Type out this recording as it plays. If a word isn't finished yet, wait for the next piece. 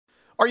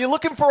Are you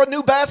looking for a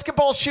new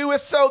basketball shoe?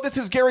 If so, this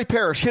is Gary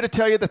Parrish here to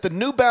tell you that the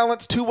New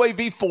Balance 2-Way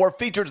V4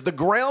 features the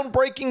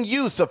groundbreaking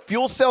use of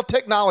fuel cell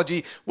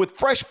technology with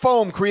fresh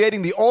foam,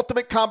 creating the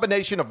ultimate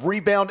combination of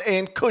rebound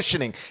and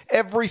cushioning.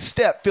 Every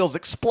step feels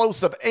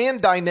explosive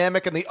and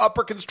dynamic, and the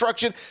upper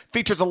construction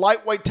features a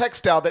lightweight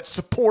textile that's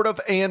supportive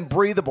and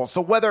breathable.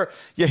 So whether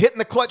you're hitting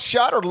the clutch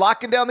shot or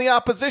locking down the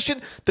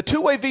opposition, the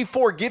 2-Way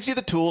V4 gives you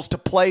the tools to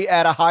play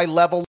at a high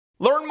level.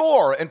 Learn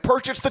more and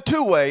purchase the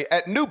 2-Way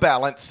at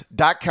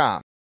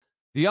newbalance.com.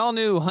 The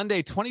all-new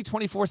Hyundai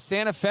 2024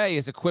 Santa Fe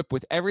is equipped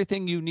with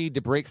everything you need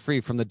to break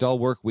free from the dull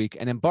work week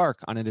and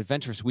embark on an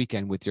adventurous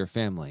weekend with your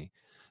family.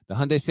 The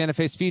Hyundai Santa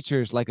Fe's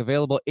features like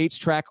available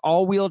H-Track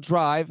all-wheel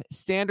drive,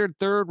 standard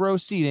third-row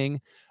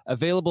seating,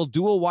 available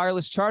dual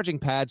wireless charging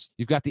pads.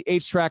 You've got the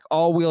H-Track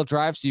all-wheel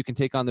drive so you can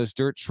take on those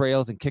dirt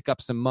trails and kick up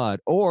some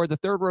mud. Or the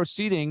third-row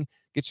seating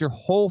gets your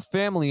whole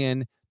family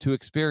in to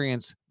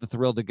experience the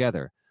thrill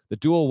together. The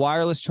dual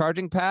wireless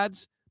charging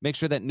pads make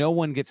sure that no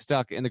one gets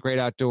stuck in the great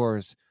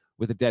outdoors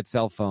with a dead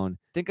cell phone.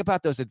 Think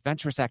about those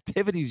adventurous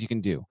activities you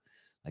can do.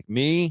 Like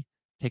me,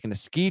 taking a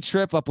ski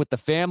trip up with the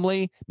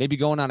family, maybe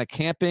going on a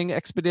camping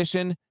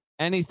expedition,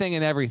 anything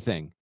and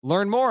everything.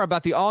 Learn more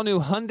about the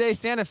all-new Hyundai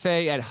Santa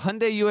Fe at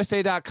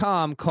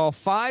HyundaiUSA.com. Call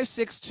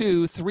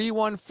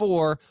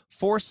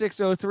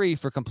 562-314-4603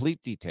 for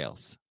complete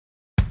details.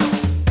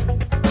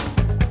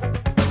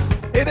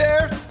 Hey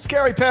there, it's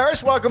Gary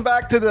Parrish. Welcome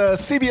back to the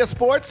CBS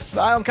Sports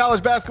Eye on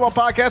College Basketball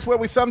Podcast, where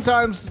we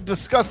sometimes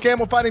discuss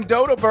camel fighting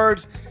dodo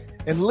birds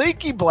and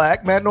leaky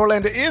black. Matt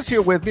Norlander is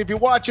here with me. If you're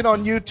watching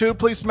on YouTube,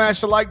 please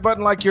smash the like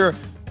button like you're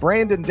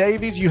Brandon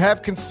Davies. You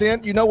have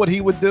consent. You know what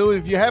he would do.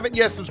 If you haven't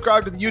yet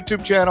subscribed to the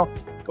YouTube channel,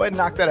 go ahead and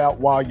knock that out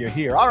while you're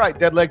here. All right,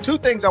 Deadleg, two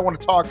things I want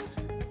to talk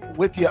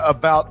with you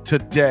about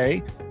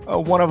today.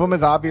 One of them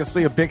is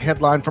obviously a big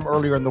headline from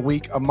earlier in the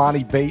week.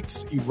 Amani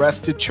Bates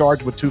arrested,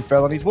 charged with 2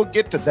 felonies. We'll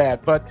get to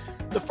that. But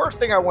the first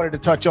thing I wanted to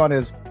touch on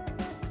is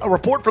a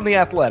report from The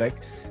Athletic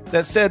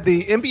that said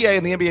the NBA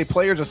and the NBA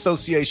Players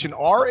Association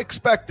are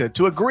expected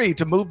to agree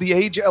to move the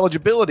age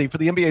eligibility for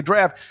the NBA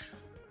draft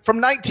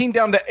from 19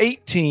 down to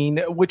 18,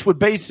 which would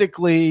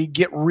basically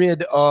get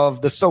rid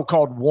of the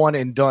so-called one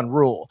and done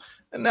rule.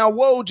 And now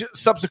Woj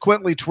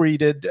subsequently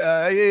tweeted,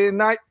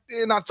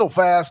 not so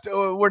fast.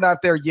 We're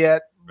not there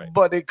yet, right,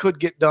 but it could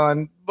get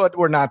done, but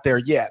we're not there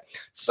yet.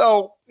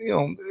 So,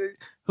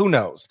 who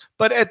knows?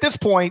 But at this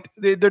point,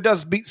 there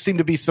does seem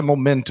to be some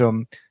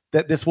momentum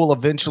that this will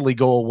eventually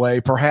go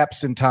away,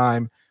 perhaps in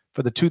time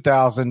for the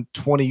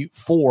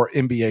 2024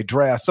 NBA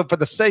draft. So for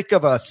the sake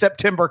of a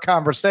September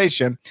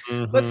conversation,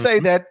 let's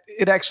say that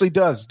it actually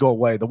does go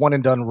away, the one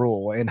and done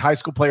rule, and high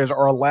school players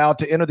are allowed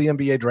to enter the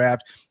NBA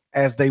draft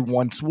as they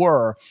once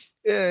were.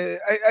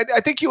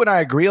 I think you and I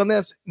agree on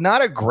this.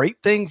 Not a great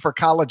thing for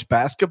college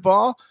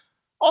basketball.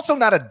 Also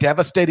not a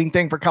devastating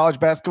thing for college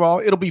basketball.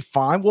 It'll be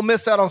fine. We'll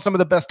miss out on some of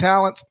the best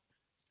talents.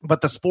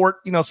 But the sport,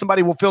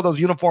 somebody will fill those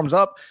uniforms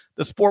up.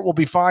 The sport will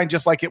be fine,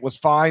 just like it was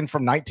fine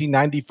from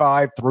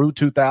 1995 through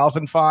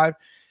 2005.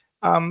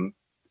 But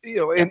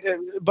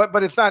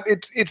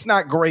it's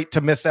not great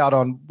to miss out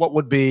on what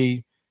would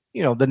be,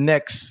 the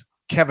next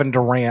Kevin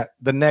Durant,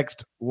 the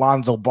next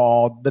Lonzo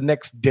Ball, the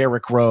next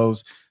Derrick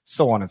Rose,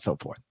 so on and so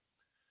forth.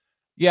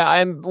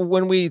 Yeah,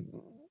 when we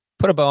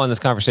put a bow on this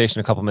conversation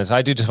in a couple minutes,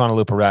 I do just want to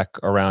loop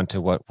around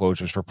to what Woj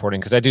was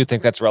reporting, because I do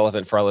think that's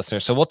relevant for our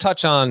listeners. So we'll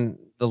touch on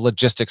the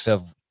logistics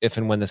of if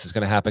and when this is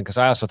going to happen, because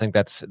I also think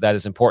that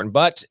is important.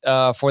 But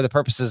for the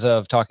purposes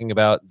of talking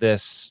about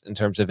this in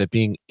terms of it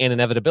being an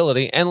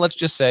inevitability, and let's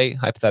just say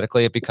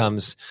hypothetically it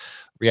becomes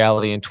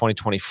reality in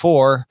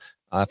 2024.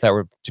 If that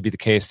were to be the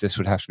case, this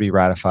would have to be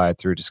ratified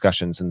through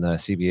discussions in the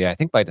CBA, I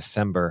think by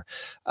December.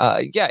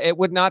 It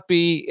would not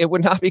be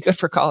good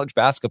for college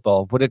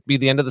basketball. Would it be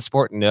the end of the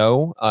sport?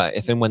 No.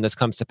 If and when this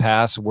comes to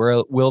pass,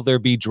 will there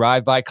be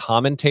drive-by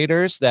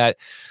commentators that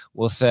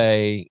will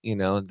say,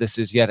 this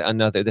is yet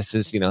another, this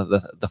is,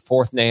 the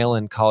fourth nail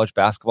in college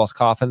basketball's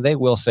coffin? They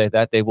will say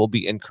that. They will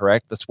be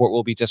incorrect. The sport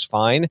will be just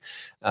fine.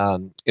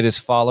 It is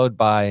followed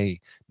by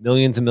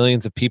millions and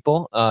millions of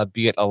people,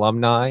 be it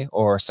alumni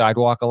or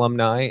sidewalk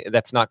alumni.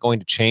 That's not going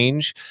to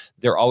change.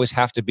 There always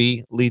have to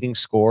be leading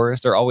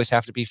scorers. There always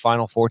have to be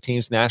Final Four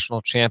teams,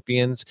 national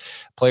champions.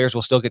 Players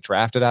will still get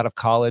drafted out of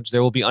college.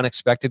 There will be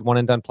unexpected one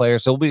and done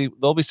players. There'll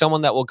be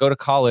someone that will go to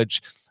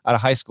college out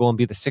of high school and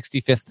be the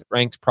 65th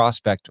ranked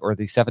prospect or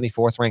the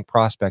 74th ranked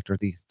prospect or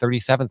the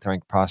 37th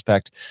ranked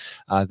prospect.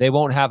 They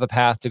won't have a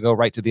path to go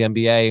right to the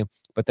NBA,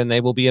 but then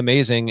they will be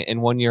amazing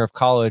in 1 year of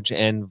college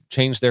and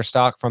change their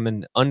stock from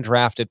an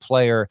undrafted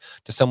player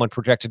to someone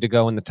projected to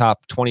go in the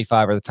top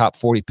 25 or the top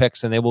 40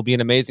 picks. And they will be an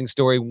amazing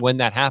story when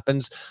that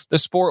happens. The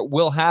sport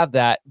will have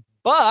that.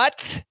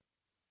 But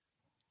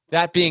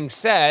that being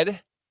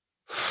said,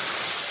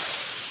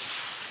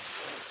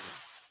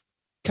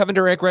 Kevin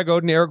Durant, Greg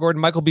Oden, Eric Gordon,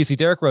 Michael Beasley,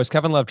 Derrick Rose,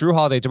 Kevin Love, Drew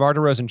Holiday, DeMar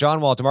DeRozan,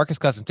 John Wall, DeMarcus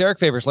Cousins, Derek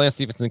Favors, Lance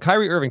Stephenson,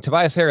 Kyrie Irving,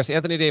 Tobias Harris,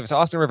 Anthony Davis,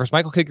 Austin Rivers,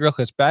 Michael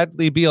Kidd-Gilchrist,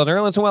 Bradley Beal,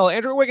 Nerlens Noel,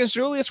 Andrew Wiggins,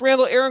 Julius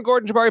Randle, Aaron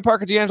Gordon, Jabari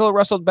Parker, D'Angelo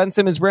Russell, Ben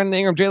Simmons, Brandon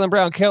Ingram, Jaylen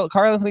Brown,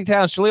 Karl Anthony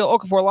Towns, Jahlil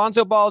Okafor,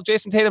 Lonzo Ball,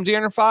 Jason Tatum,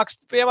 De'Aaron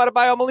Fox, Bam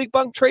Adebayo, Malik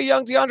Monk, Trae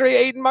Young, DeAndre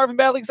Ayton, Marvin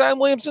Bagley, Zion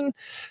Williamson,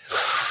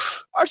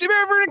 R.C.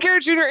 Barrett, Vernon Carey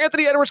Jr.,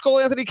 Anthony Edwards, Cole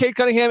Anthony, Cade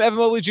Cunningham, Evan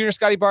Mobley Jr.,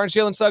 Scotty Barnes,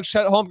 Jalen Suggs,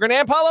 Chet Holmgren,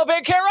 and Paolo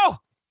Banchero.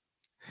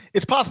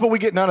 It's possible we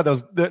get none of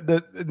those.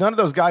 None of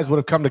those guys would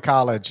have come to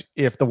college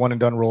if the one and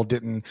done rule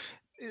didn't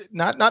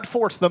not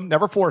force them,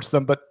 never forced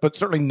them, but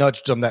certainly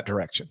nudged them that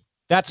direction.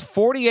 That's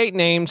 48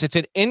 names. It's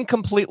an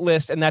incomplete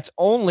list, and that's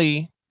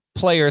only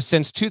players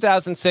since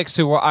 2006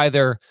 who were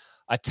either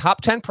a top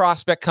 10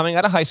 prospect coming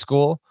out of high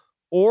school,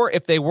 or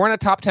if they weren't a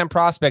top 10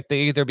 prospect,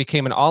 they either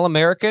became an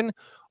All-American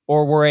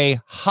or were a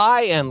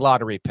high-end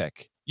lottery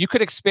pick. You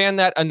could expand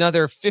that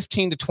another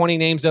 15 to 20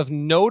 names of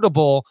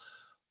notable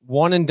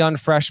one and done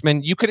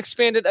freshmen. You could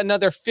expand it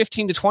another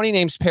 15 to 20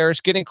 names,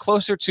 Parrish, getting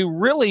closer to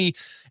really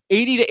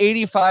 80 to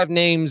 85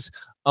 names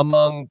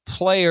among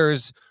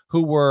players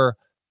who were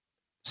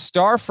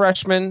star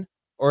freshmen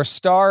or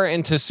star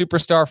into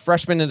superstar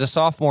freshmen into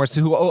sophomores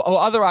who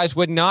otherwise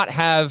would not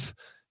have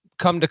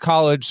come to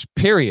college,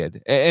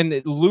 period.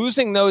 And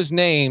losing those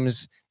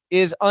names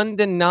is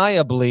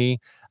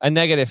undeniably a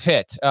negative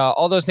hit.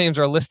 All those names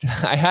are listed.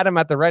 I had them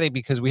at the ready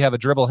because we have a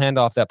dribble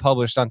handoff that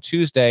published on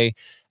Tuesday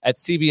at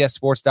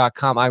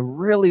cbssports.com. I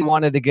really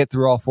wanted to get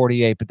through all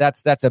 48, but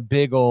that's a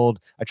big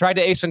old, I tried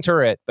to Ace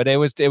Ventura it, but it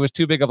was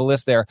too big of a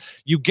list there.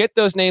 You get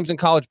those names in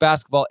college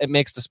basketball, it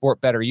makes the sport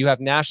better. You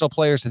have national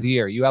players of the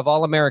year. You have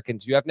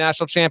All-Americans. You have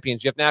national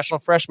champions. You have national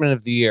freshmen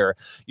of the year.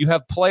 You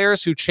have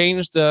players who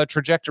changed the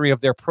trajectory of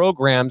their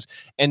programs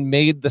and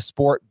made the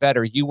sport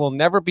better. You will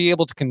never be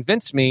able to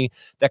convince me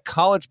that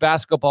college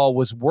basketball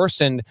was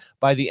worsened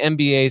by the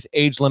NBA's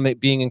age limit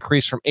being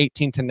increased from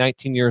 18 to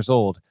 19 years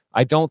old.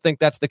 I don't think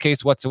that's the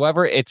case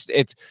whatsoever. It's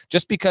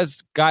just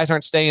because guys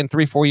aren't staying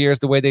 3-4 years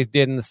the way they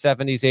did in the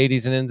 70s,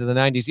 80s, and into the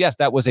 90s. Yes,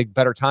 that was a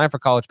better time for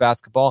college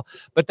basketball,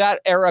 but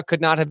that era could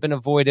not have been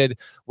avoided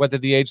whether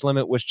the age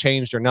limit was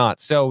changed or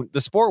not. So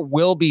the sport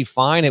will be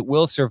fine. It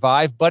will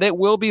survive, but it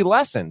will be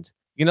lessened.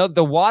 You know,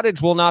 the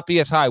wattage will not be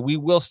as high. We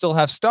will still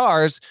have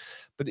stars,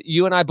 but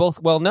you and I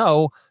both well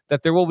know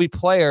that there will be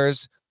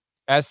players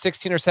as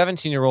 16 or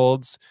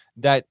 17-year-olds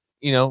that,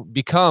 you know,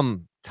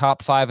 become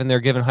top 5 in their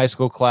given high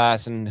school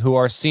class and who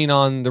are seen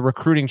on the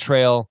recruiting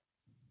trail.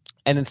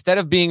 And instead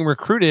of being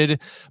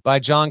recruited by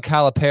John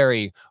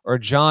Calipari or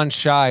John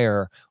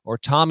Shire or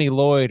Tommy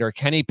Lloyd or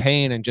Kenny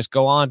Payne and just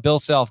go on, Bill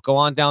Self, go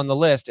on down the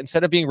list,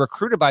 instead of being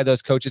recruited by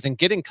those coaches and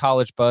getting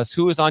college buzz,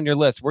 who is on your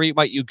list, where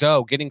might you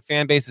go, getting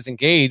fan bases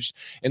engaged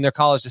in their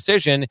college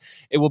decision,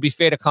 it will be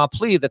fait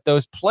accompli that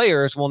those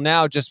players will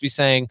now just be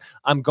saying,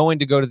 I'm going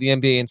to go to the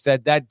NBA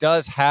instead. That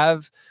does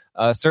have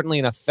certainly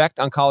an effect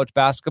on college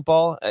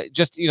basketball.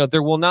 Just, you know,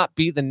 there will not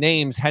be the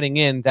names heading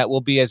in that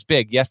will be as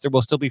big. Yes, there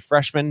will still be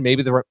freshmen.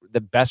 Maybe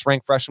the best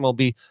ranked freshman will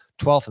be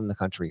 12th in the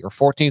country or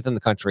 14th in the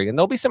country. And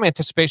there'll be some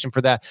anticipation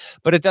for that,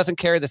 but it doesn't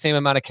carry the same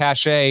amount of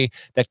cachet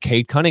that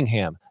Cade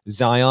Cunningham,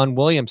 Zion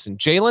Williamson,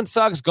 Jalen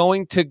Suggs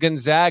going to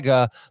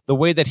Gonzaga the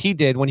way that he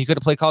did when he could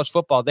have played college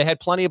football. They had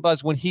plenty of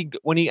buzz when he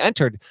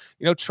entered.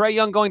 You know, Trae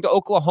Young going to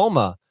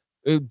Oklahoma,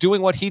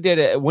 doing what he did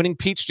at winning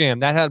Peach Jam,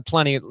 that had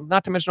plenty,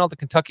 not to mention all the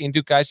Kentucky and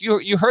Duke guys.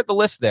 You heard the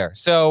list there.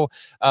 So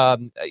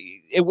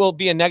it will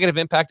be a negative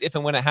impact if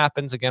and when it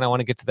happens. Again, I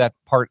want to get to that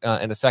part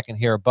in a second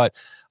here, but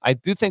I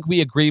do think we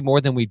agree more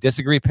than we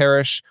disagree,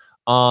 Parrish,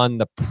 on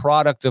the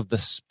product of the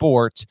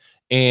sport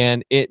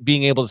and it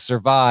being able to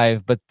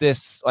survive. But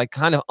this, like,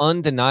 kind of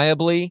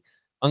undeniably,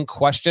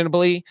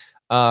 unquestionably,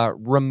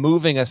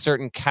 removing a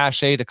certain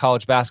cachet to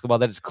college basketball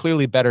that is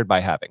clearly bettered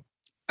by having.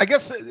 I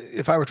guess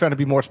if I were trying to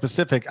be more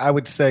specific, I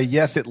would say,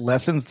 yes, it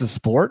lessens the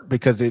sport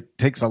because it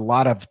takes a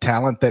lot of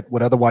talent that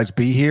would otherwise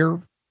be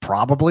here,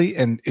 probably,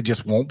 and it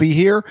just won't be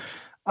here.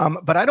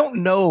 But I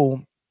don't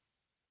know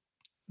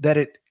that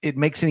it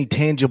makes any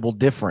tangible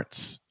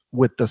difference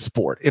with the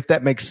sport, if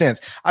that makes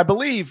sense. I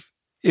believe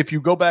if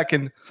you go back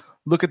and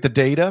look at the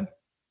data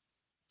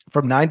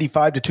from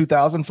 95 to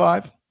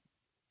 2005,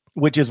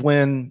 which is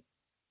when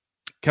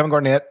Kevin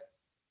Garnett,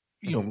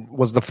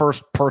 was the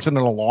first person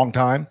in a long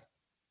time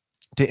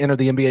to enter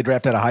the NBA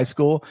draft out of high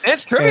school.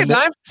 It's trivia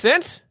time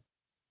since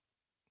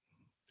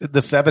the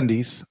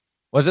 70s.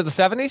 Was it the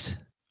 70s?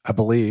 I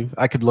believe.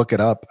 I could look it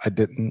up. I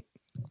didn't.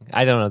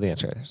 I don't know the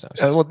answer. So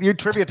well, your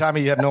trivia time,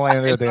 you have no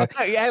idea.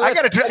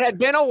 It had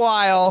been a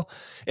while.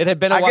 It had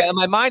been a while. In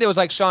my mind, it was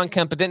like Sean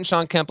Kemp, but didn't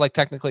Sean Kemp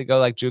technically go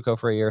like JUCO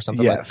for a year or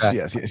something like that?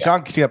 Yes. Yeah.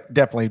 Sean Kemp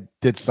definitely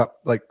did something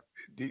like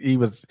he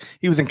was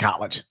in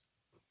college.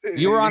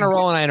 You were on a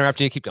roll and I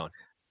interrupted you. Keep going.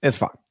 It's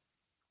fine.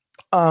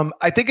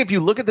 I think if you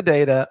look at the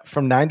data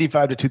from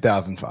 95 to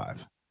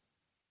 2005,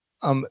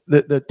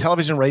 the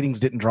television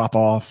ratings didn't drop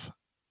off.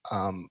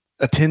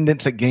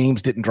 Attendance at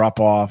games didn't drop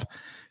off.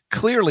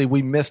 Clearly,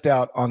 we missed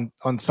out on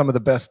some of the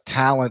best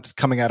talents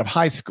coming out of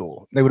high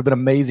school. They would have been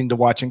amazing to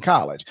watch in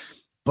college.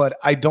 But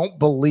I don't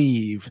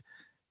believe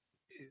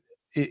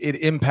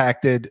it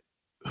impacted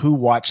who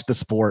watched the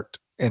sport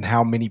and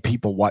how many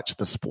people watched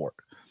the sport.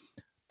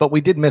 But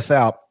we did miss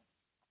out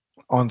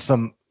on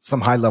some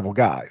high level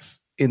guys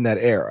in that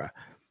era.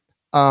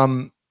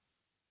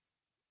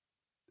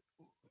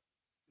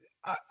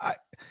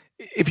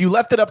 If you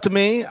left it up to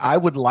me, I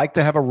would like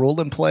to have a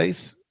rule in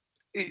place,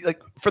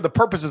 like for the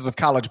purposes of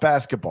college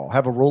basketball,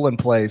 have a rule in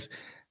place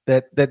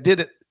that did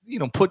it,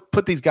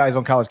 put these guys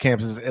on college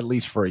campuses at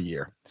least for a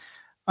year.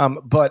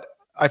 But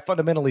I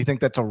fundamentally think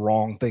that's a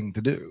wrong thing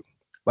to do.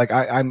 Like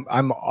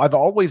I've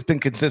always been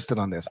consistent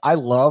on this. I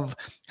love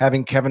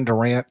having Kevin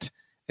Durant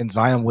and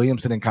Zion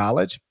Williamson in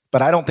college,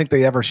 but I don't think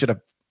they ever should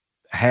have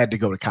had to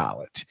go to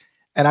college.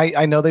 And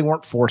I know they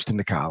weren't forced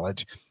into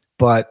college,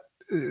 but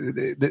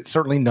it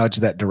certainly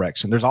nudged that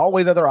direction. There's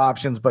always other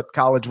options, but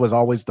college was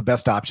always the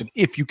best option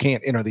if you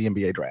can't enter the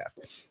NBA draft,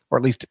 or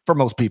at least for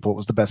most people, it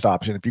was the best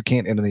option if you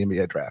can't enter the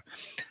NBA draft.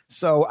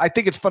 So I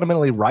think it's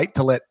fundamentally right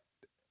to let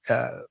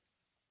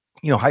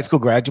high school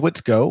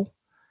graduates go,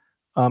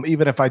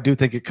 even if I do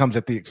think it comes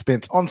at the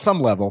expense on some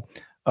level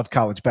of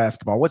college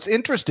basketball. What's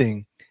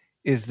interesting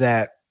is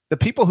that the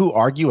people who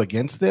argue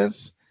against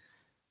this,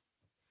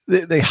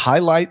 they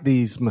highlight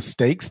these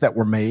mistakes that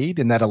were made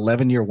in that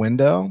 11-year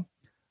window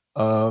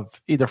of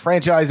either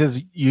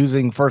franchises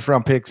using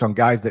first-round picks on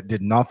guys that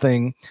did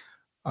nothing,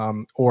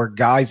 or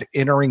guys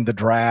entering the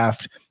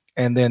draft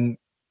and then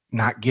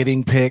not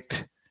getting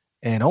picked.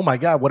 And, oh, my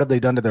God, what have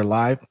they done to their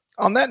life?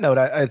 On that note,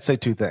 I'd say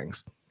two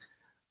things.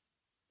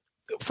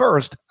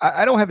 First,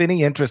 I don't have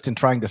any interest in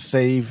trying to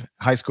save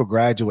high school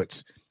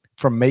graduates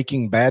from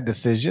making bad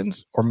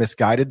decisions or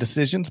misguided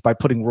decisions by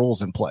putting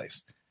rules in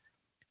place.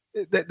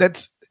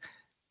 That's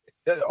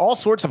all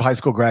sorts of high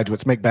school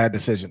graduates make bad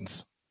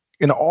decisions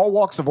in all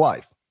walks of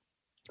life.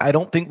 I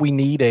don't think we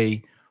need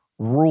a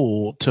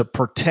rule to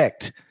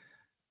protect,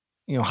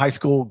 high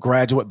school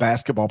graduate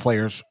basketball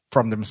players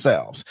from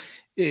themselves.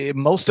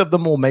 Most of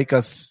them will make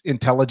us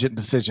intelligent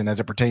decision as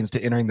it pertains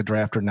to entering the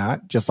draft or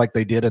not, just like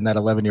they did in that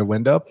 11-year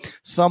window.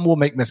 Some will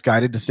make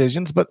misguided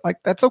decisions, but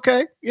that's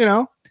okay.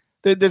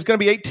 There's going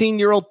to be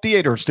 18-year-old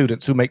theater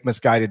students who make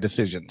misguided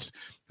decisions,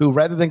 who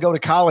rather than go to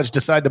college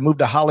decide to move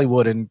to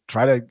Hollywood and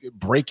try to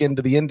break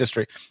into the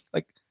industry.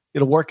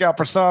 It'll work out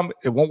for some.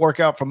 It won't work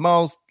out for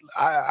most.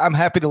 I'm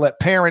happy to let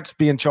parents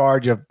be in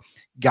charge of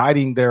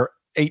guiding their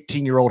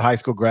 18-year-old high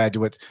school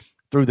graduates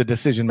through the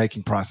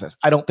decision-making process.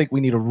 I don't think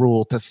we need a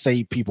rule to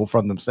save people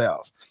from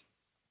themselves.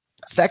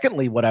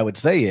 Secondly, what I would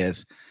say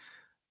is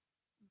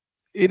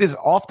it is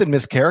often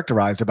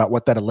mischaracterized about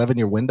what that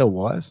 11-year window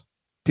was.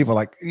 People are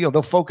like,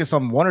 they'll focus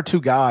on one or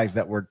two guys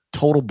that were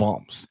total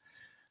bums.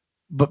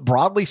 But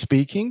broadly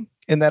speaking,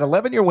 in that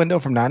 11-year window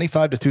from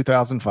 95 to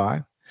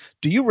 2005,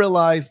 do you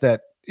realize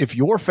that if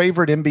your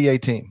favorite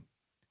NBA team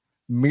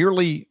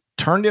merely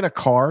turned in a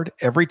card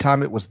every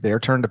time it was their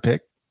turn to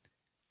pick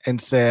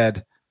and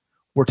said,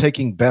 we're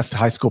taking best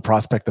high school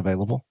prospect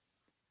available,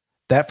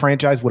 that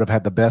franchise would have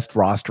had the best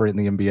roster in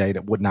the NBA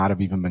that would not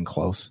have even been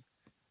close?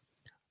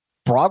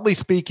 Broadly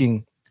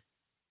speaking,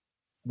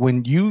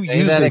 when you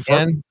phrase that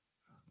again.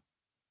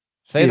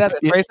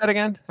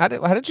 How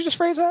did you just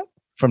phrase that?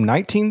 From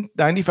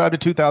 1995 to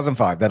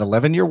 2005, that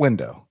 11-year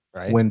window,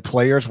 right, when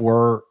players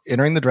were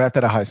entering the draft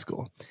at a high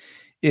school,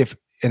 if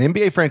an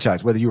NBA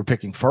franchise, whether you were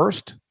picking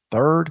first,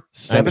 third,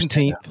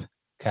 17th,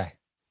 okay,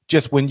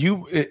 just when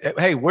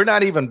hey, we're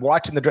not even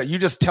watching the draft. You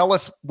just tell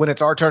us when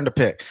it's our turn to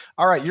pick.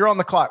 All right, you're on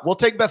the clock. We'll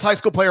take best high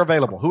school player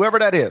available, whoever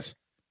that is,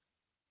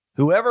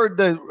 whoever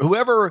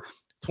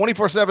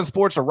 24/7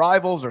 Sports or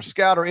Rivals or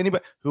Scout or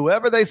anybody,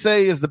 whoever they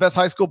say is the best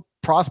high school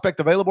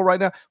prospect available right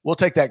now, we'll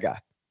take that guy.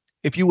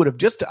 If you would have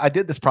I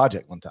did this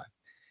project one time.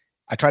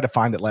 I tried to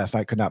find it last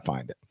night, could not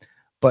find it.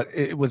 But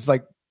it was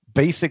like,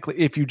 basically,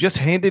 if you just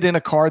handed in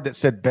a card that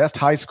said best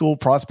high school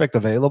prospect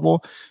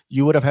available,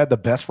 you would have had the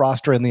best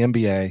roster in the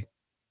NBA.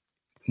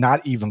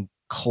 Not even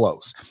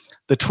close.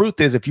 The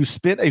truth is, if you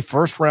spent a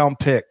first-round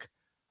pick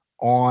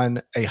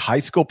on a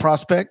high school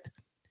prospect,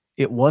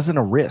 it wasn't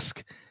a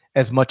risk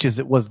as much as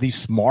it was the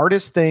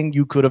smartest thing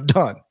you could have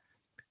done.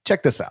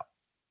 Check this out.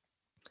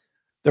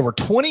 There were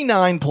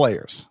 29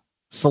 players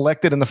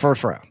selected in the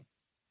first round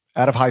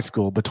out of high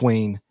school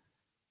between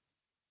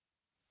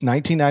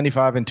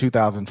 1995 and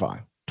 2005.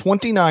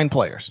 29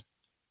 players.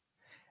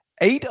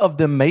 8 of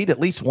them made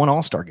at least one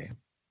All-Star game.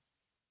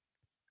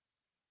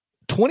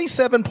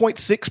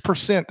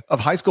 27.6% of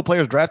high school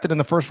players drafted in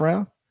the first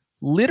round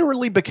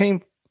literally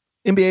became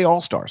NBA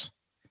All-Stars.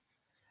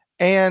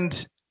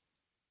 And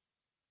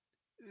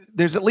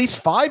there's at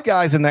least 5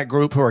 guys in that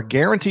group who are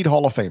guaranteed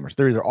Hall of Famers.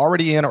 They're either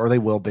already in or they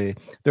will be.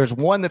 There's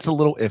one that's a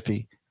little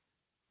iffy.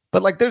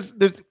 But there's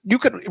you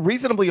could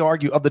reasonably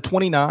argue of the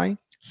 29,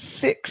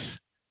 6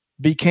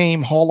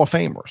 became Hall of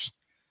Famers.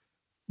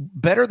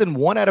 Better than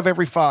 1 out of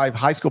every 5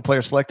 high school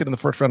players selected in the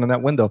first round in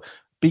that window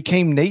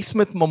became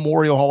Naismith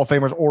Memorial Hall of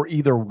Famers or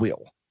either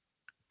will.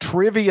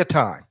 Trivia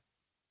time.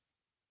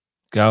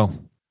 Go.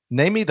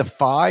 Name me the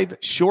 5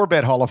 sure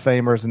bet Hall of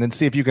Famers and then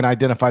see if you can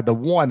identify the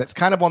one that's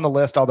kind of on the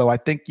list, although I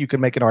think you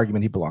can make an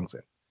argument he belongs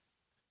in.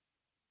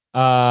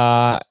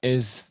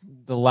 Is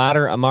the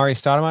latter Amari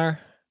Stoudemire?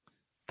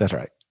 That's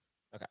right.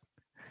 Okay.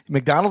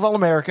 McDonald's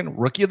All-American,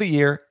 Rookie of the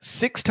Year,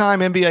 6-time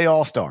NBA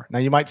All-Star. Now,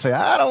 you might say,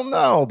 I don't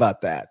know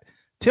about that.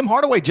 Tim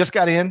Hardaway just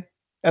got in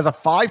as a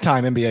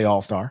 5-time NBA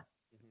All-Star.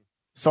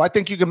 So I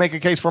think you can make a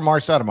case for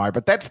Amari Stoudemire,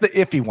 but that's the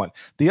iffy one.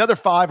 The other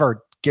 5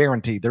 are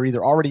guaranteed. They're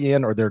either already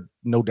in or they're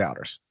no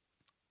doubters.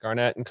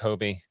 Garnett and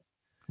Kobe.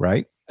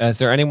 Right. Is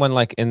there anyone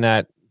like in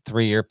that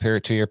 3-year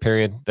period, 2-year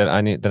period that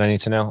I need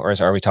to know, or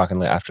are we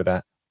talking after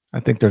that? I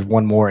think there's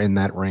one more in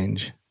that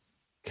range.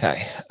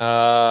 Okay.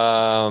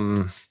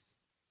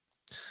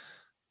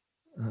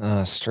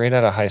 Straight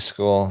out of high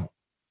school.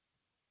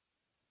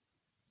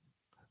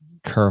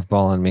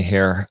 Curveball on me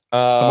here.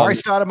 Amari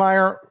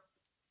Stoudemire,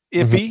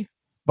 iffy,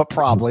 but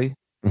probably.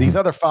 Mm-hmm. These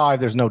other 5,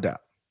 there's no doubt.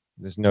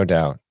 There's no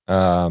doubt.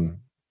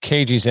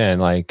 KG's in.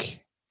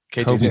 Like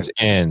Kobe's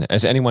in.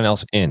 Is anyone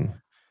else in?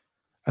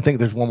 I think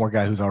there's one more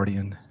guy who's already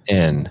in.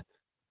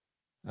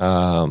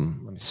 Let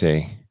me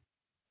see.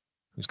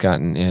 Who's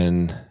gotten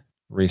in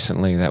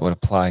recently that would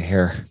apply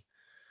here?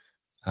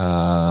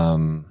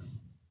 No.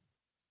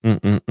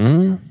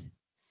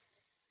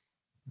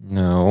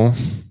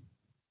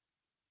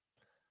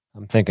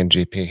 I'm thinking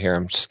GP here.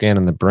 I'm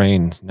scanning the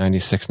brain.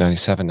 96,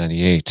 97,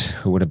 98.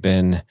 Who would have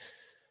been?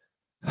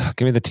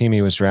 Give me the team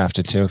he was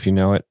drafted to, if you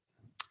know it.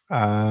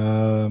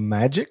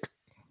 Magic.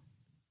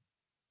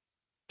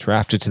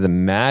 Drafted to the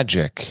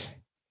Magic.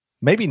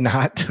 Maybe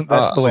not.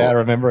 That's the way I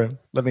remember him.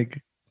 Let me.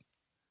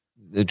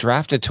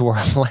 Drafted to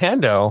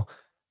Orlando.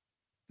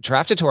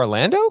 Drafted to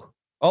Orlando?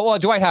 Oh well,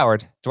 Dwight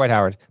Howard.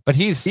 But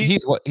he's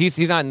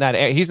not in that.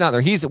 He's not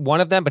there. He's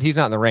one of them, but he's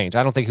not in the range.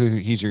 I don't think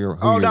he's your.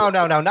 No,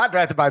 not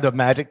drafted by the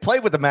Magic.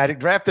 Played with the Magic.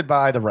 Drafted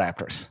by the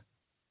Raptors.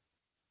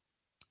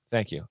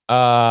 Thank you.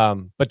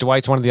 But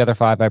Dwight's one of the other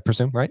 5, I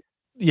presume, right?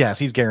 Yes,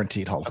 he's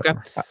guaranteed Hall of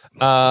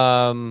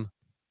Famer.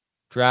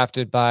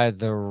 Drafted by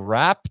the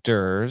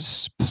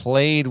Raptors,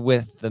 played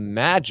with the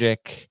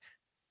Magic,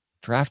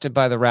 drafted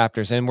by the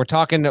Raptors, and we're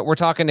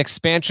talking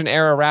expansion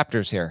era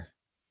Raptors here.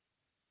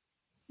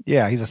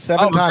 Yeah, he's a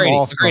 7-time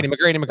All-Star.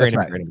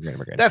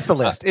 McGrady. That's the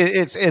list.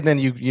 It's and then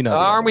you know.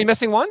 Aren't we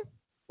missing one?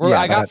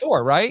 I got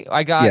 4, right?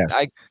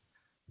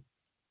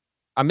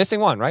 I'm missing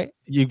one, right?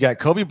 You got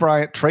Kobe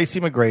Bryant, Tracy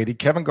McGrady,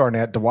 Kevin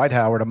Garnett, Dwight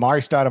Howard,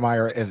 Amari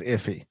Stoudemire as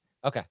iffy.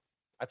 Okay,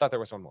 I thought there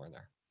was one more in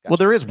there. Gotcha. Well,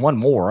 there is one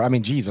more. I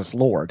mean, Jesus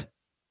Lord.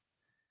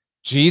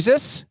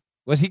 Jesus?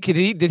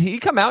 Did he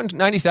come out in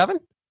 97?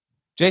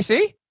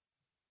 JC?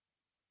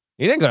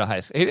 He didn't go to high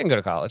school. He didn't go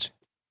to college.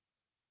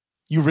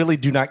 You really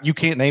do not. You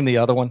can't name the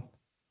other one.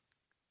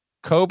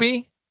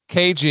 Kobe,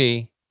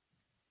 KG,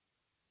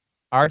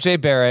 RJ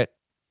Barrett,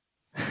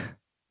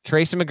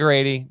 Tracy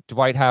McGrady,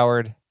 Dwight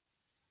Howard.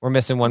 We're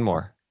missing one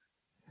more.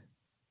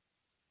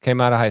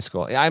 Came out of high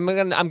school. I'm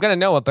gonna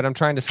know it, but I'm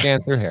trying to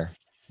scan through here.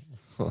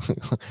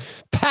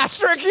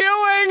 Patrick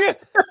Ewing.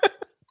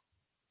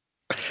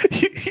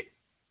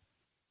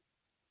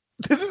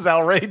 This is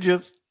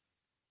outrageous.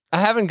 I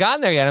haven't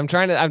gotten there yet.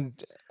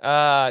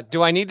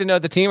 Do I need to know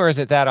the team, or is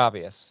it that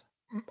obvious?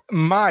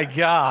 My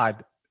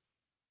God.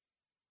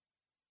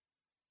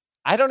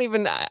 I don't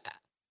even.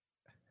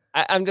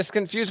 I'm just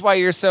confused why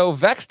you're so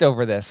vexed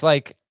over this.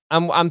 Like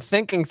I'm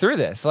thinking through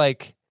this.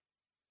 Like,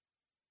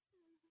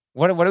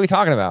 what are we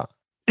talking about?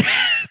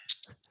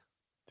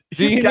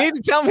 Do you need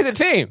to tell me the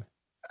team?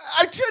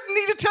 I shouldn't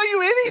need to tell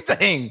you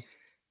anything.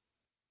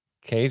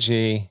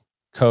 KG,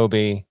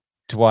 Kobe,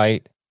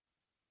 Dwight,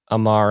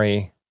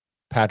 Amari,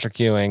 Patrick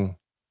Ewing,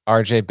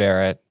 RJ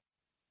Barrett,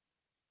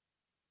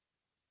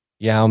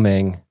 Yao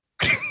Ming.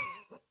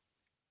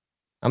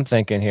 I'm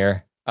thinking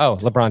here. Oh,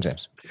 LeBron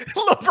James.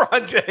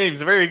 LeBron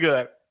James. Very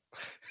good.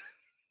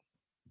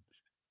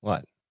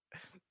 What?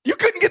 You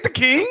couldn't get the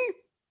king?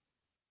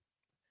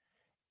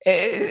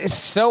 It's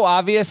so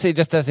obvious. It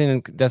just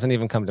doesn't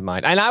even come to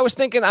mind. And I was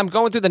thinking, I'm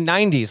going through the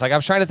 90s. Like I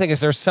was trying to think, is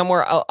there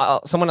someone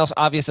else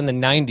obvious in the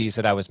 90s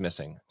that I was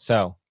missing?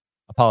 So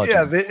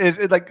apologize.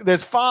 Yes, like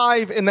there's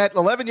 5 in that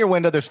 11-year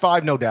window. There's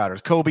 5 no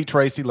doubters: Kobe,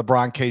 Tracy,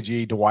 LeBron,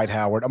 KG, Dwight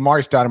Howard,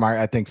 Amari Stoudemire.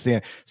 I think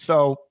Sin.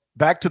 So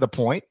back to the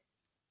point.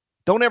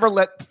 Don't ever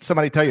let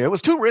somebody tell you it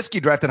was too risky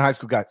drafting high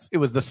school guys. It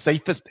was the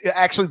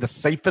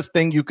safest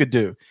thing you could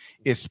do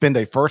is spend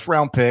a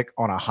first-round pick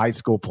on a high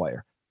school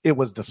player. It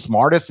was the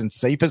smartest and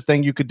safest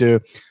thing you could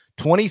do.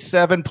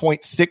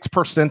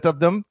 27.6%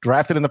 of them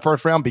drafted in the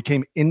first round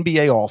became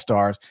NBA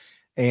All-Stars.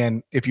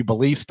 And if you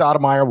believe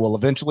Stoudemire will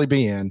eventually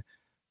be in,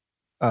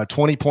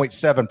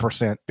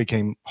 20.7%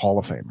 became Hall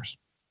of Famers.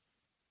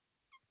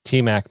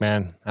 T-Mac,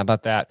 man. How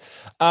about that?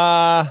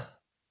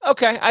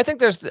 Okay. I think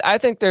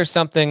there's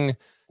something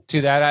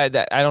to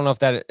that. I don't know if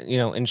that,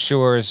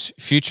 ensures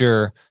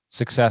future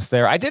success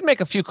there. I did make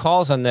a few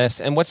calls on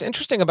this. And what's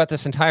interesting about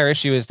this entire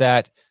issue is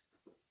that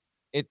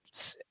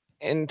it's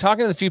in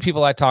talking to the few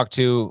people I talked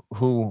to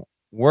who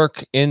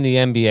work in the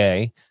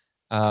NBA,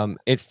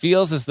 it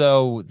feels as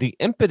though the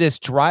impetus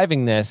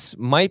driving this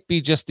might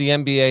be just the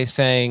NBA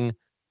saying,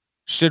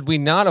 should we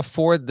not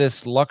afford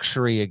this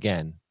luxury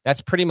again?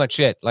 That's pretty much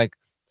it. Like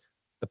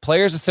the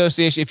Players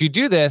Association, if you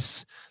do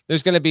this,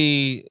 there's going to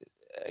be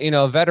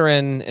a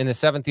veteran in his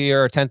 7th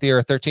year or 10th year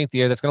or 13th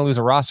year that's going to lose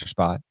a roster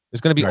spot.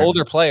 There's going to be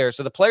older players.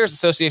 So the Players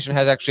Association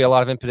has actually a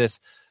lot of impetus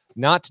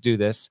not to do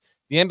this.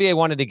 The NBA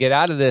wanted to get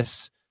out of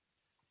this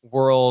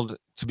world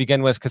to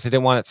begin with because they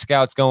didn't want its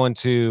scouts going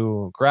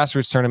to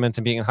grassroots tournaments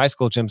and being in high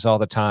school gyms all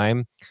the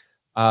time.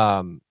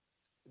 The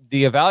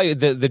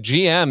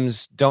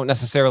GMs don't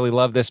necessarily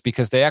love this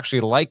because they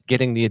actually like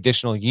getting the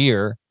additional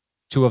year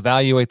to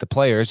evaluate the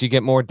players. You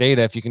get more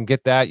data. If you can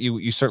get that,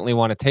 you certainly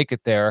want to take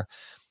it there.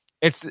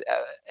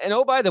 And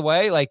oh, by the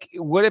way, like,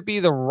 would it be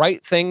the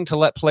right thing to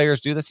let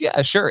players do this?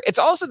 Yeah, sure. It's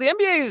also, the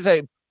NBA is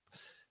a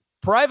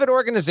private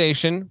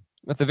organization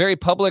with a very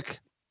public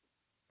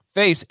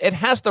face. It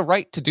has the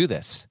right to do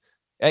this.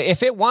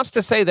 If it wants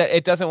to say that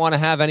it doesn't want to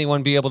have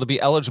anyone be able to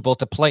be eligible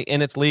to play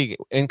in its league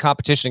in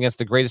competition against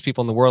the greatest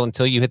people in the world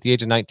until you hit the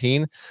age of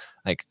 19,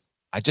 like,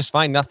 I just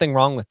find nothing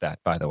wrong with that,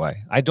 by the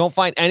way. I don't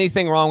find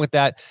anything wrong with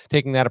that,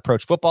 taking that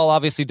approach. Football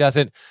obviously does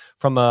it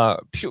from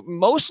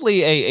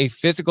mostly a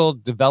physical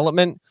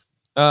development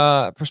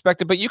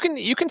perspective, but you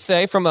can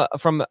say from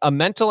a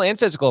mental and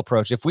physical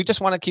approach, if we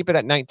just want to keep it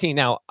at 19.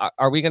 Now,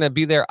 are we going to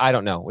be there? I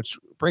don't know, which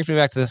brings me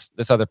back to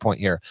this other point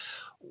here.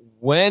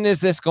 When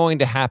is this going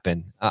to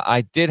happen?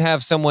 I did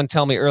have someone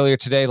tell me earlier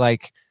today,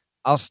 like,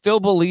 I'll still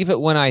believe it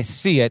when I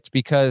see it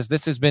because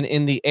this has been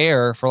in the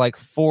air for like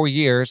 4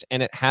 years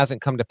and it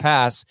hasn't come to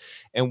pass.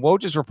 And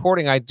Woj's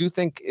reporting, I do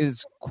think,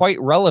 is quite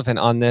relevant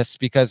on this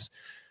because,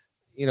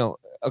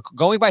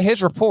 going by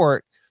his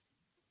report,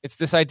 it's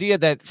this idea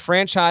that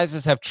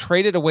franchises have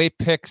traded away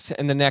picks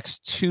in the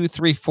next 2,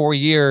 3, 4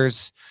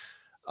 years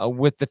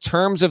with the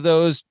terms of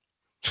those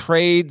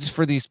trades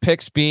for these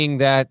picks being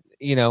that,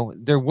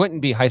 there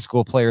wouldn't be high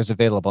school players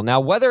available. Now,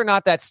 whether or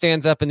not that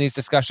stands up in these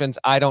discussions,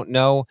 I don't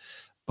know.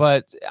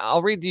 But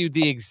I'll read you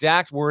the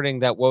exact wording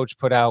that Woj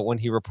put out when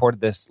he reported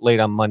this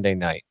late on Monday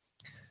night.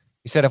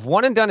 He said, if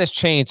one and done has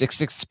changed,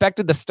 it's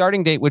expected the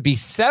starting date would be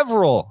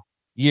several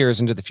years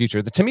into the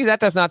future. To me, that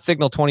does not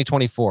signal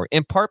 2024,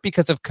 in part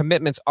because of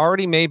commitments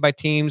already made by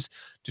teams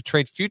to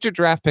trade future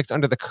draft picks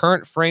under the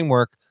current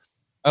framework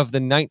of the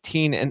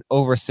 19 and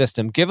over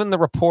system. Given the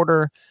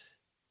reporter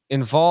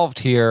involved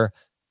here,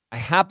 I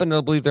happen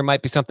to believe there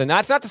might be something.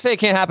 That's not to say it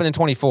can't happen in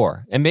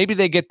 24, and maybe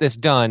they get this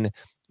done,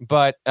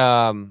 but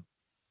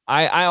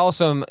I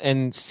also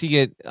see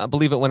it,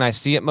 believe it when I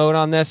see it mode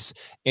on this.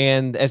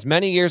 And as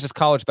many years as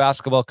college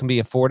basketball can be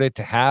afforded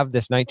to have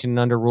this 19 and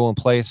under rule in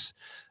place,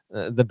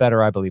 the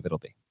better I believe it'll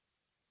be.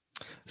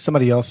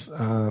 Somebody else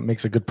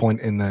makes a good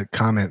point in the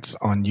comments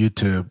on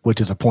YouTube,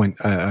 which is a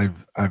point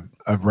I've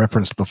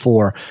referenced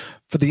before.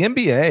 For the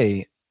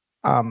NBA,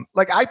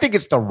 I think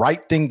it's the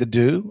right thing to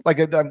do. Like,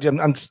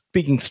 I'm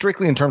speaking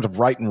strictly in terms of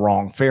right and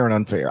wrong, fair and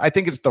unfair. I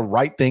think it's the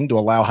right thing to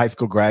allow high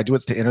school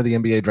graduates to enter the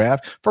NBA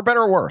draft, for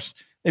better or worse.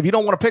 If you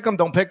don't want to pick them,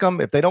 don't pick them.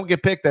 If they don't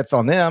get picked, that's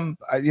on them.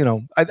 I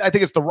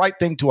think it's the right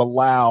thing to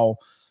allow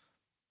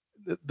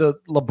the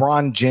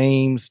LeBron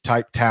James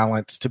type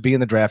talents to be in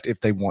the draft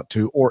if they want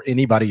to, or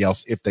anybody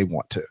else if they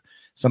want to.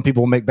 Some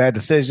people make bad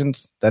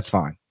decisions. That's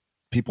fine.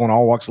 People in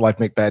all walks of life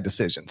make bad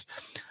decisions.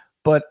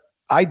 But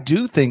I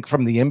do think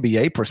from the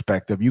NBA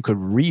perspective, you could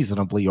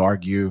reasonably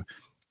argue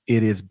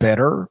it is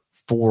better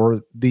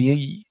for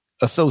the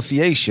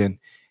association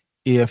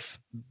if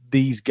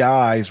these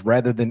guys,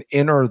 rather than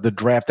enter the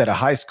draft at a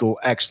high school,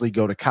 actually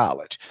go to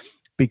college,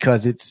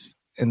 because it's,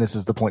 and this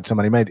is the point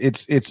somebody made,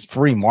 it's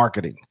free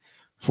marketing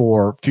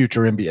for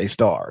future NBA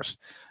stars.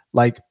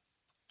 Like,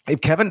 if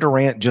Kevin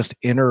Durant just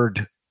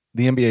entered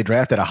the NBA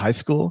draft at a high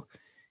school,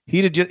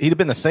 he'd have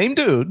been the same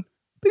dude,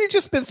 but he'd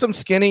just been some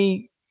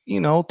skinny,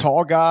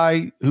 tall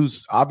guy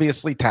who's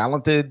obviously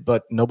talented,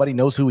 but nobody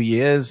knows who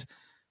he is.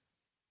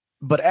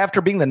 But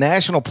after being the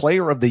national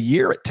player of the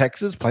year at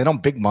Texas, playing on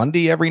Big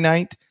Monday every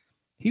night,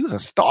 he was a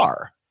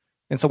star.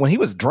 And so when he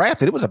was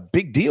drafted, it was a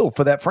big deal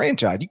for that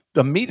franchise. You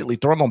immediately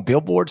throw him on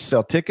billboards,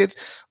 sell tickets.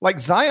 Like,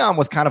 Zion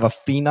was kind of a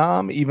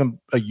phenom, even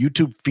a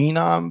YouTube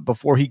phenom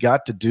before he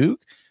got to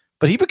Duke.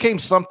 But he became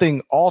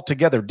something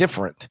altogether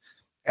different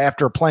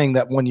after playing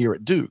that 1 year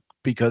at Duke,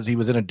 because he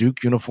was in a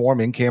Duke uniform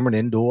in Cameron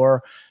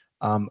Indoor,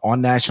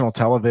 on national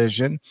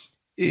television.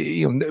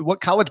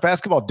 What college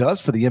basketball does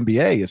for the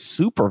NBA is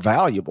super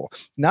valuable,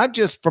 not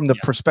just from the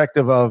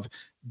perspective of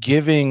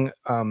giving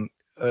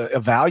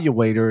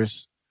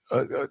evaluators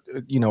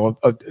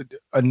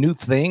a new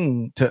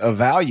thing to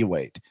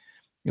evaluate,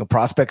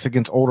 prospects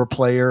against older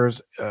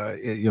players,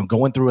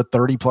 going through a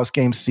 30-plus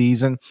game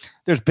season.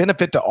 There's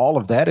benefit to all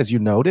of that, as you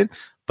noted.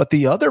 But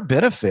the other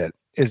benefit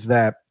is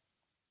that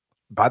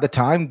by the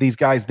time these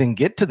guys then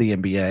get to the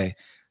NBA,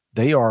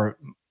 they are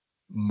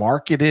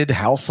marketed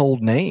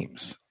household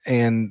names.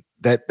 And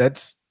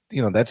that's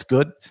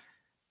good.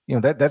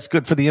 That's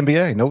good for the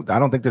NBA. No, I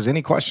don't think there's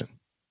any question.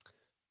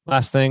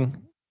 Last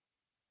thing,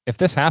 if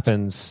this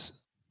happens,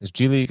 is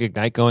G League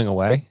Ignite going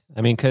away?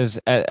 I mean, because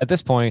at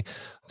this point,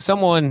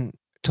 someone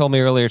told me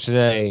earlier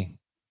today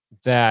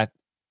that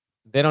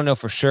they don't know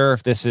for sure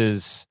if this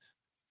is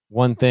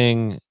one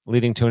thing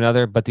leading to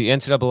another, but the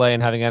NCAA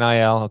and having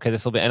NIL, okay,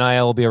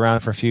 NIL will be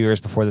around for a few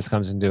years before this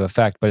comes into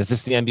effect, but is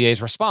this the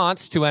NBA's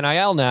response to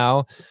NIL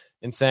now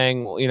and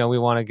saying, we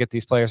want to get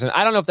these players? And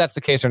I don't know if that's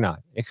the case or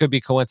not. It could be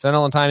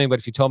coincidental in timing, but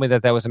if you told me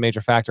that was a major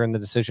factor in the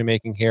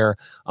decision-making here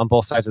on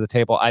both sides of the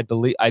table,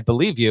 I'd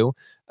believe you,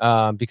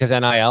 because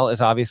NIL is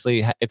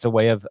obviously, it's a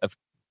way of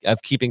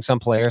keeping some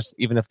players,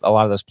 even if a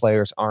lot of those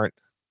players aren't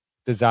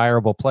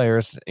desirable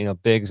players,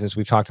 bigs, as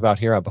we've talked about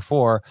here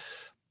before.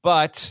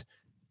 But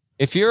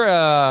if you're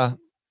the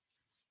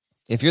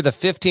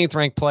 15th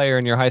ranked player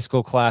in your high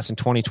school class in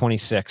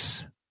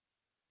 2026,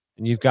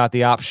 and you've got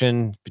the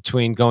option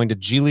between going to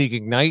G League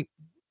Ignite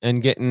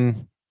and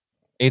getting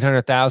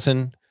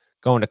 800,000,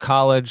 going to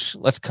college,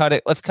 let's cut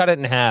it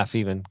in half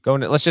even.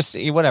 Let's just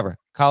whatever.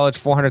 College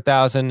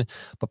 400,000,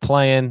 but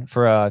playing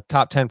for a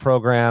top 10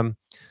 program,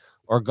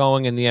 or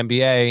going in the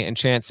NBA and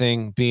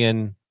chancing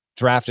being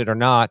drafted or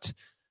not.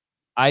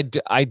 I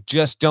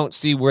just don't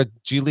see where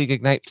G League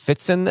Ignite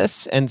fits in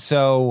this. And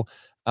so,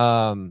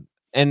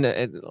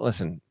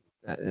 listen,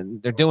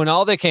 they're doing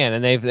all they can,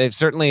 and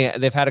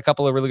they've had a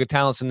couple of really good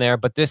talents in there,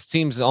 but this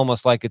seems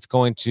almost like it's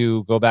going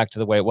to go back to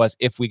the way it was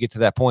if we get to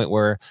that point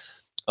where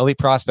elite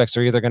prospects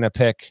are either going to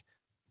pick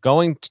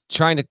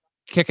trying to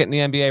kick it in the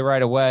NBA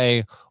right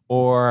away,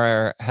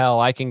 or hell,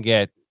 I can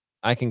get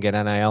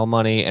NIL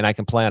money and I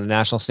can play on a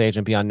national stage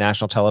and be on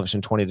national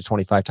television 20 to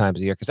 25 times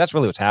a year. Because that's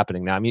really what's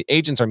happening now. I mean,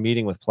 agents are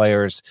meeting with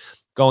players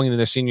going into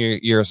their senior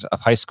years of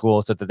high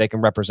school so that they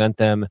can represent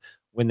them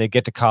when they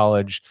get to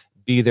college,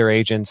 be their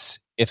agents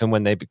if and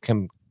when they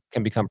can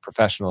become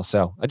professional.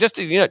 So just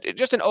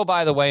an, oh,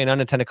 by the way, an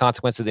unintended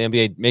consequence of the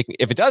NBA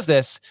if it does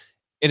this,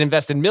 it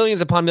invested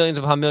millions upon millions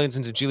upon millions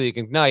into G League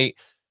Ignite.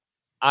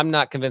 I'm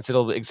not convinced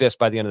it'll exist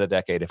by the end of the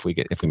decade if we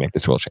make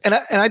this rule change.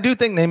 And I do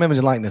think name, image,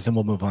 and likeness, and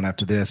we'll move on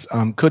after this,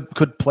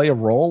 could play a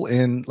role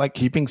in like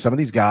keeping some of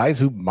these guys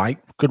who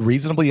could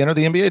reasonably enter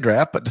the NBA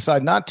draft but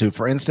decide not to.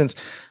 For instance,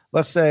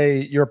 let's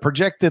say you're a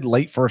projected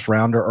late first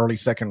rounder, early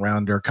second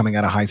rounder coming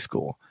out of high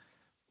school,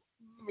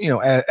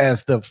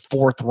 as the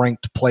fourth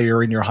ranked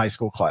player in your high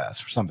school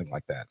class or something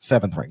like that,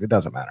 seventh ranked, it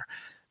doesn't matter.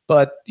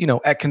 But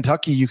at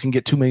Kentucky you can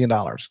get $2 million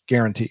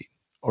guaranteed.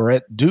 Or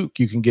at Duke,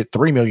 you can get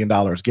 $3 million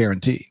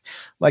guaranteed.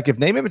 Like if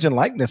name, image, and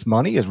likeness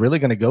money is really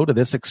going to go to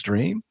this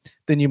extreme,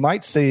 then you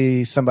might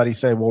see somebody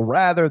say, well,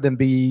 rather than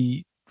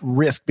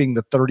risk being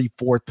the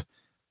 34th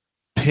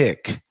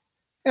pick,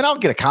 and I'll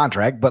get a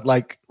contract, but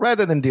like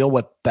rather than deal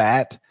with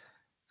that,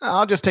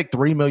 I'll just take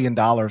 $3 million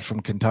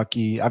from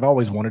Kentucky. I've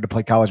always wanted to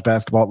play college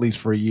basketball at least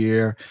for a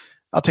year.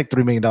 I'll take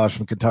 $3 million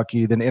from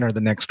Kentucky, then enter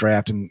the next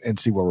draft and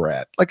see where we're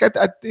at. Like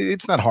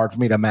it's not hard for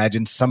me to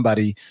imagine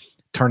somebody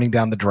turning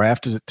down the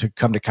draft to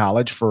come to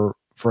college for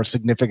a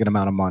significant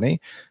amount of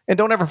money. And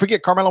don't ever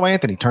forget, Carmelo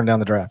Anthony turned down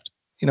the draft.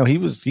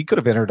 He could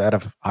have entered out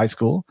of high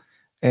school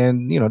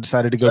and,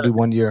 decided to go do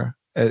 1 year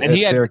at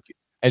Syracuse.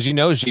 As you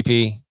know,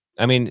 GP,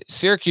 I mean,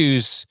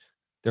 Syracuse,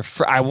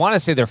 I want to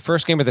say their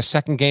first game or their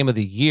second game of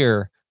the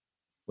year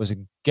was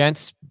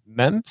against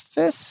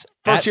Memphis.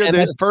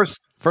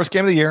 First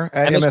game of the year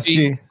at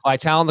MSG.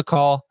 Vital on the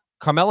call.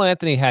 Carmelo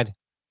Anthony had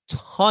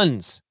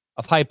tons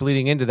of hype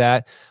leading into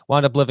that,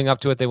 wound up living up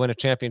to it. They win a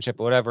championship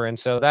or whatever. And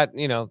so that,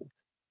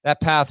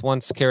 that path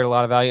once carried a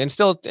lot of value and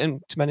still,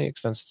 and to many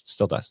extents,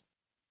 still does.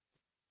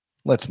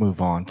 Let's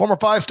move on. Former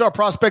 5-star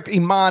prospect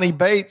Emoni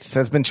Bates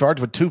has been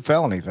charged with 2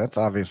 felonies. That's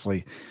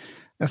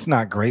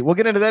not great. We'll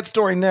get into that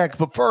story next.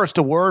 But first,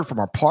 a word from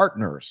our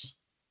partners.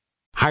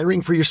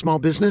 Hiring for your small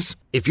business?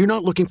 If you're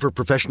not looking for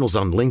professionals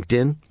on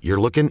LinkedIn,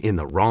 you're looking in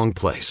the wrong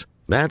place.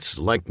 That's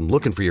like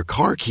looking for your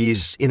car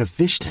keys in a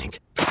fish tank.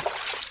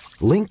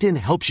 LinkedIn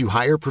helps you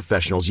hire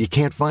professionals you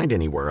can't find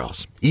anywhere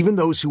else, even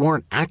those who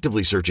aren't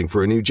actively searching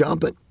for a new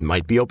job but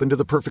might be open to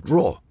the perfect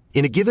role.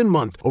 In a given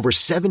month, over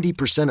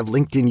 70% of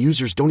LinkedIn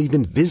users don't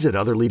even visit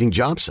other leading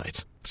job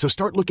sites. So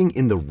start looking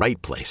in the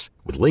right place.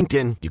 With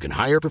LinkedIn, you can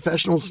hire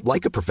professionals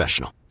like a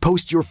professional.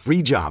 Post your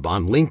free job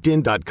on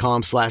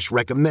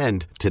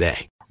linkedin.com/recommend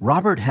today.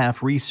 Robert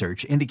Half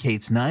research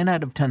indicates 9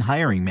 out of 10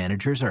 hiring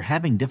managers are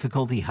having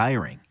difficulty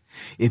hiring.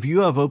 If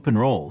you have open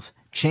roles,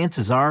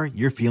 chances are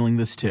you're feeling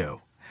this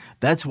too.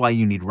 That's why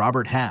you need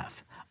Robert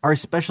Half. Our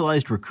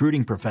specialized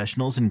recruiting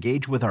professionals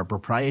engage with our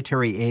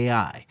proprietary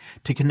AI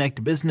to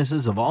connect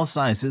businesses of all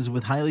sizes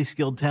with highly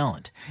skilled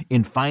talent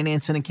in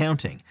finance and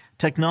accounting,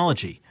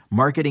 technology,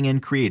 marketing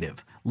and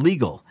creative,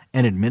 legal,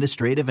 and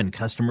administrative and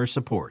customer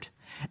support.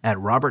 At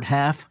Robert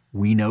Half,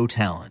 we know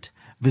talent.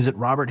 Visit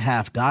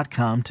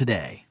roberthalf.com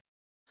today.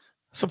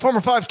 So former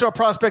 5-star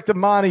prospect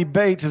Emoni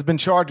Bates has been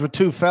charged with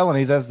 2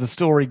 felonies. As the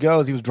story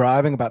goes, he was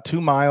driving about 2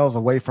 miles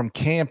away from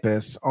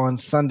campus on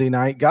Sunday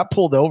night, got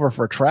pulled over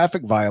for a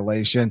traffic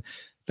violation,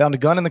 found a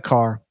gun in the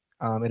car.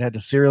 It had the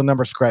serial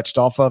number scratched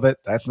off of it.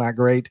 That's not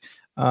great.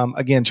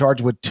 Again,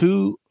 charged with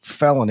 2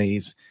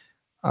 felonies,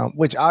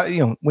 which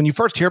when you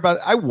first hear about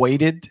it, I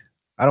waited.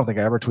 I don't think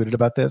I ever tweeted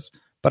about this,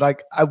 but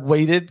I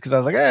waited because I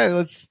was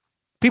like,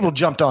 people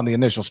jumped on the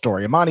initial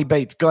story. Emoni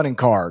Bates, gun and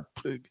car,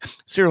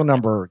 serial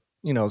number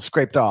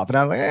scraped off. And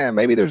I was like,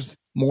 maybe there's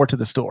more to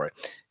the story.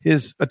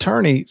 His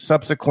attorney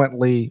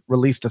subsequently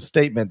released a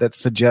statement that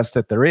suggests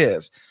that there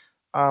is.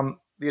 The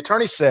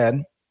attorney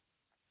said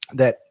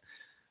that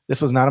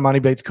this was not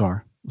Emoni Bates'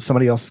 car. It was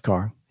somebody else's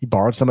car. He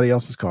borrowed somebody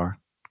else's car,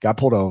 got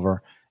pulled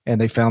over, and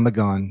they found the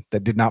gun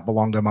that did not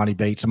belong to Emoni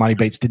Bates. Emoni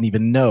Bates didn't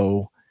even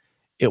know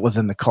it was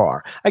in the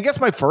car. I guess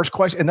my first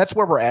question, and that's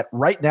where we're at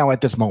right now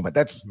at this moment.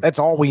 That's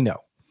all we know.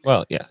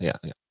 Well, yeah.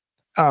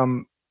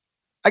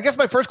 I guess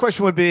my first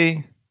question would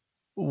be,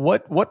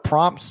 what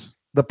prompts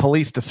the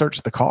police to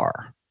search the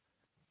car?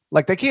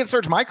 Like, they can't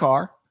search my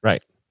car.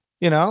 Right.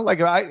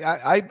 Like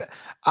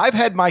I've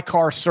had my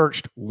car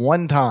searched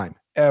one time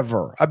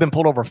ever. I've been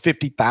pulled over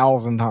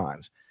 50,000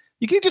 times.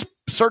 You can't just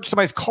search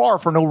somebody's car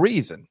for no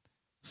reason.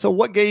 So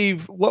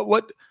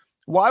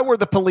why were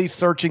the police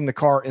searching the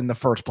car in the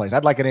first place?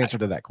 I'd like an answer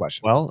to that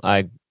question. Well,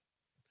 I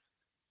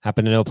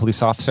happen to know a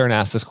police officer and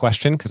asked this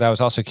question because I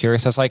was also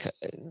curious. I was like,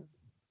 all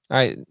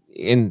right,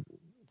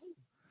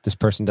 this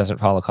person doesn't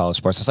follow college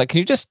sports. I was like, can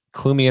you just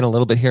clue me in a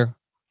little bit here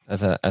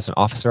as an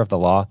officer of the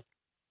law?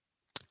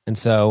 And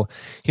so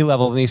he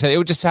leveled and he said it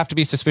would just have to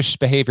be suspicious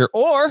behavior,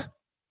 or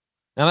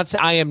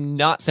I am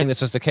not saying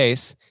this was the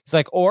case. He's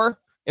like, or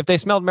if they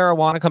smelled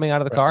marijuana coming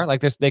out of the car,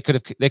 like this, they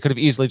could have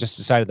easily just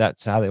decided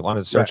that's how they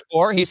wanted to search. Right.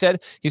 Or he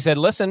said,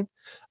 listen,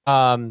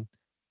 could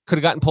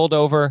have gotten pulled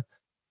over.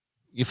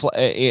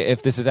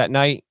 If this is at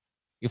night,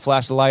 you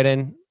flash the light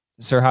in,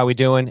 sir, how we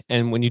doing?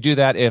 And when you do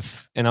that,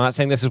 and I'm not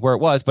saying this is where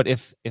it was, but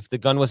if the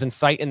gun was in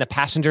sight in the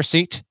passenger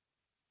seat,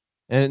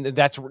 and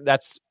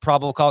that's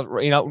probable cause,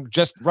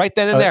 just right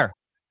then and there,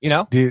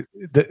 Dude,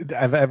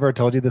 I've ever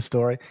told you this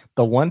story.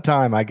 The one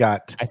time I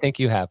think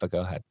you have, but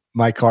go ahead.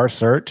 My car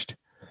searched.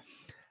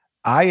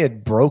 I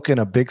had broken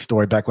a big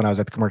story back when I was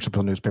at the Commercial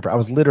Appeal newspaper. I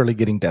was literally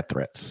getting death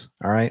threats.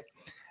 All right.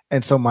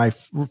 And so my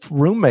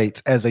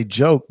roommates, as a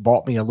joke,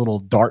 bought me a little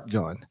dart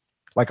gun,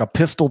 like a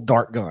pistol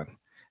dart gun.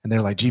 And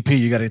they're like, GP,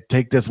 you got to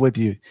take this with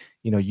you.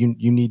 You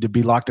need to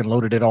be locked and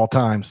loaded at all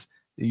times.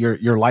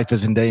 Your life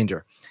is in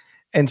danger.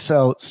 And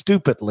so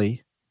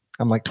stupidly,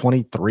 I'm like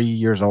 23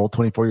 years old,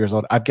 24 years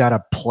old. I've got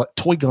a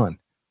toy gun,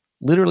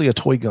 literally a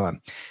toy gun,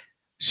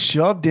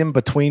 shoved in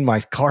between my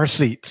car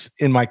seats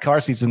in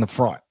the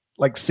front,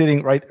 like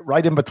sitting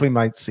right in between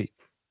my seat.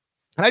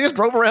 And I just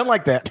drove around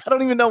like that. I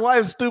don't even know why.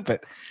 It's stupid.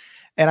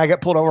 And I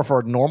got pulled over for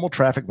a normal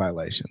traffic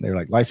violation. They were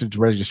like, license,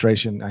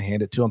 registration. I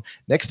hand it to them.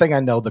 Next thing I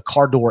know, the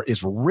car door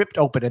is ripped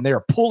open and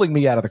they're pulling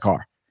me out of the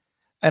car.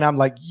 And I'm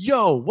like,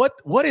 yo,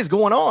 what is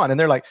going on? And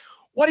they're like,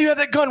 why do you have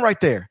that gun right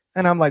there?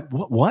 And I'm like,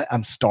 what?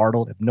 I'm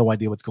startled. I have no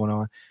idea what's going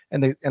on.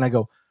 And I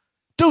go,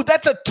 dude,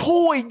 that's a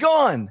toy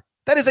gun.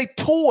 That is a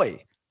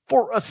toy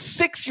for a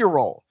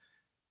 6-year-old.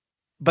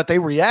 But they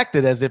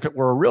reacted as if it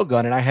were a real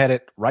gun. And I had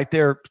it right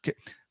there.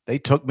 They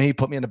took me,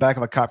 put me in the back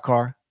of a cop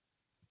car.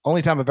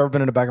 Only time I've ever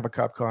been in the back of a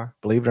cop car,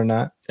 believe it or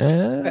not.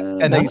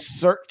 And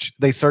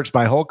they searched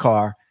my whole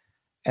car.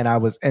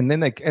 And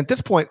then at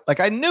this point, like,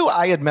 I knew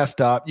I had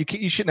messed up.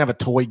 You shouldn't have a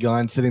toy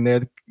gun sitting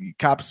there. The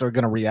cops are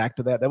going to react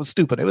to that. That was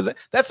stupid.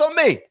 That's on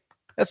me.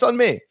 That's on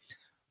me.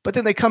 But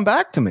then they come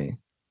back to me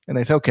and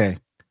they say, okay,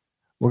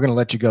 we're going to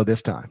let you go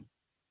this time.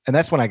 And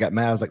that's when I got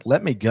mad. I was like,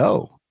 let me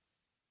go.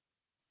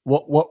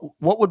 What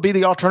would be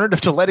the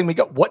alternative to letting me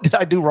go? What did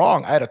I do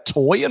wrong? I had a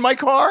toy in my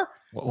car.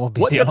 What will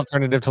be the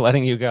alternative to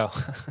letting you go?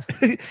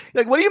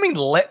 Like, what do you mean,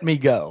 let me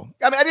go?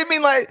 I mean, I didn't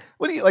mean like,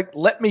 what do you like,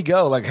 let me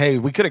go? Like, hey,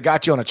 we could have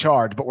got you on a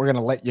charge, but we're going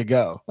to let you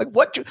go. Like,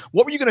 what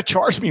were you going to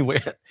charge me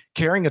with?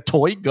 Carrying a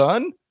toy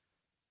gun?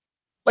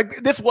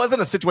 Like, this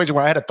wasn't a situation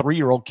where I had a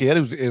 3-year-old kid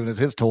it was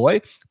his toy,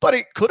 but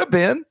it could have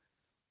been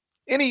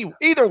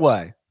either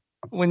way.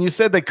 When you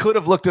said they could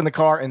have looked in the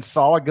car and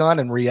saw a gun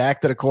and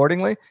reacted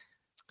accordingly,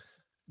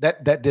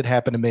 that did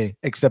happen to me,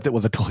 except it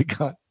was a toy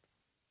gun.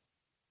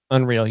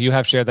 Unreal. You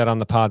have shared that on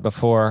the pod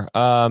before.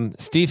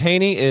 Steve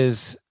Haney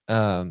is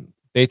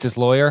Bates'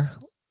 lawyer.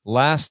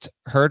 Last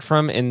heard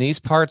from in these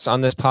parts on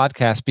this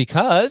podcast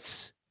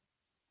because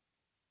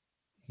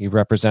he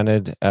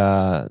represented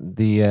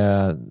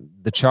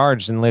the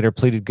charge and later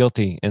pleaded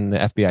guilty in the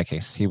FBI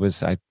case.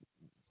 I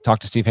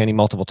talked to Steve Haney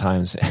multiple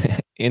times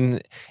in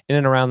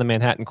and around the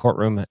Manhattan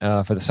courtroom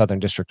for the Southern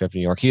District of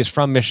New York. He is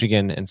from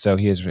Michigan, and so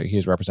he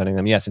is representing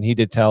them. Yes, and he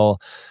did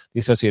tell the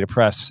Associated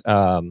Press,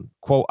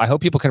 quote, I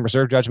hope people can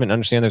reserve judgment and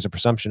understand there's a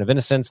presumption of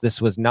innocence.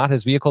 This was not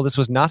his vehicle. This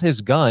was not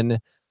his gun.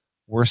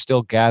 We're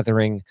still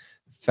gathering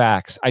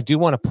facts. I do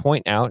want to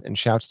point out, and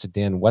shouts to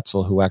Dan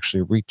Wetzel, who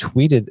actually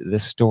retweeted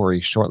this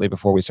story shortly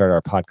before we started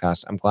our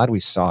podcast. I'm glad we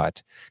saw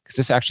it because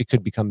this actually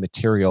could become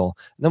material.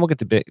 And then we'll get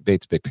to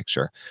Bates' big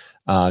picture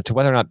to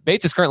whether or not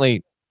Bates is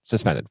currently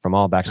suspended from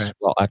all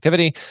basketball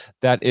activity.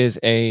 That is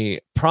a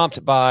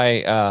prompt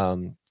by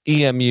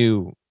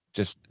EMU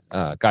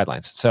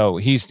guidelines. So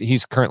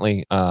he's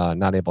currently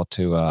not able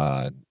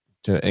to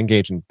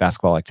engage in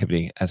basketball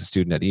activity as a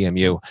student at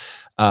EMU.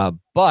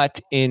 But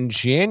in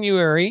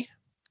January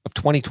of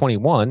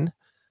 2021,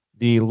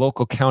 the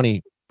local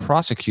county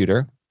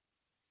prosecutor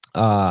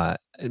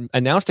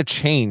announced a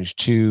change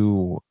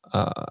to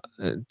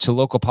to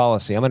local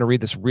policy. I'm going to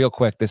read this real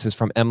quick. This is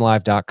from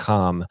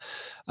mlive.com.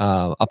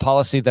 A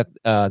policy that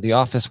the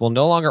office will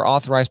no longer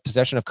authorize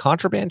possession of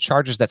contraband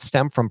charges that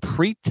stem from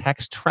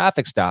pretext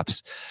traffic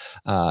stops.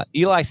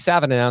 Eli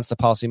Savin announced the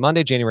policy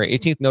Monday, January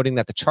 18th, noting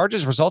that the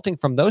charges resulting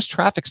from those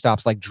traffic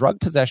stops, like drug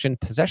possession,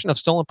 possession of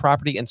stolen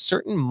property, and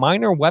certain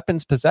minor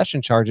weapons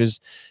possession charges,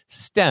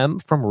 stem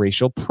from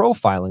racial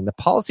profiling. The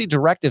policy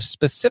directive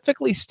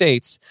specifically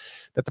states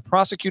that the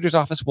prosecutor's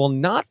office will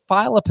not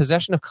file a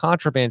possession of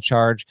contraband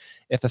charge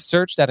if a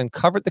search that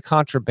uncovered the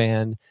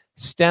contraband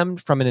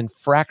stemmed from an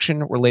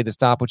infraction-related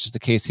stop, which is the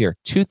case here.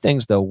 Two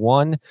things, though.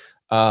 One,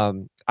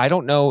 I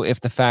don't know if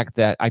the fact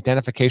that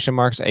identification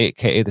marks,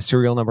 aka the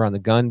serial number on the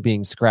gun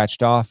being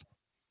scratched off,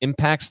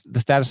 impacts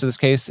the status of this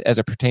case as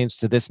it pertains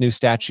to this new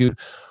statute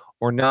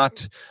or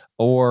not,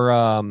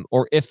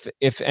 or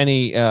if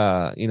any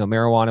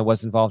marijuana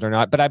was involved or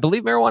not. But I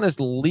believe marijuana is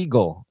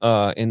legal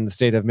in the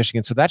state of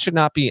Michigan, so that should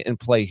not be in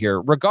play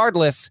here.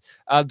 Regardless,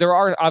 there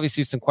are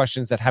obviously some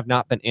questions that have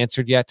not been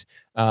answered yet.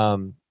 Why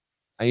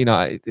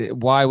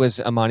was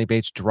Emoni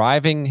Bates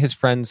driving his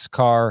friend's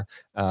car?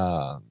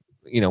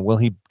 Will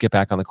he get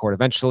back on the court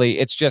eventually?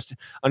 It's just,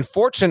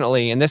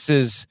 unfortunately, and this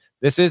is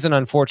an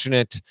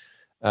unfortunate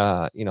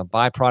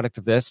byproduct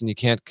of this, and you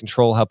can't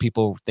control how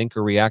people think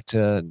or react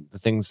to the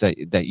things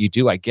that you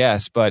do, I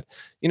guess. But,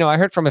 I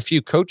heard from a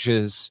few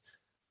coaches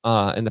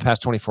in the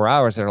past 24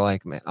 hours that are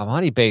like, man,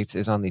 Emoni Bates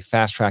is on the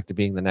fast track to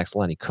being the next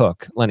Lenny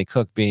Cook. Lenny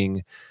Cook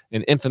being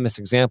an infamous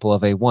example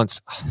of a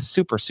once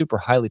super, super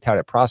highly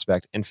touted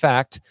prospect. In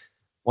fact,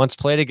 once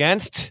played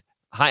against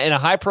in a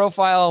high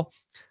profile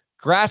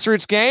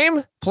grassroots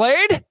game,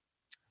 played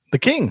the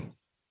King,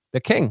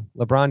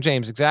 LeBron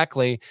James.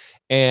 Exactly.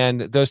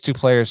 And those two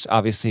players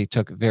obviously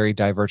took very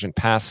divergent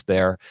paths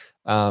there.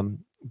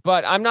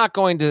 But I'm not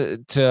going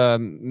to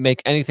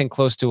make anything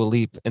close to a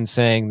leap in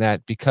saying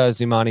that because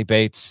Emoni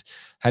Bates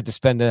had to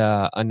spend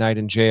a night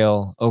in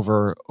jail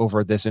over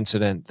this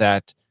incident,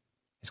 that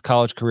his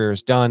college career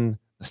is done,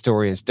 the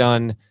story is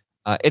done.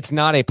 It's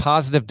not a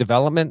positive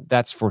development,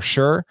 that's for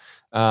sure.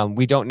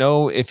 We don't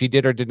know if he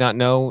did or did not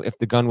know if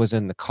the gun was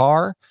in the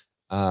car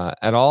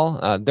at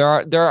all. There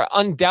are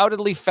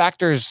undoubtedly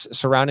factors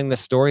surrounding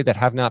this story that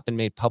have not been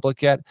made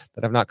public yet,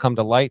 that have not come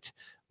to light.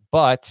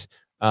 But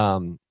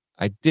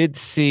I did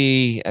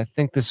see, I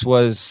think this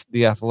was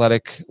The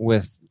Athletic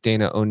with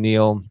Dana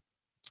O'Neill,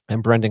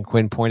 and Brendan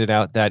Quinn pointed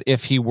out that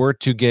if he were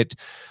to get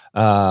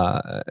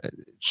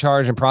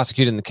charged and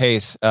prosecuted in the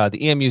case,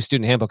 the EMU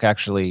student handbook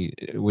actually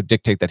would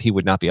dictate that he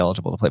would not be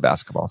eligible to play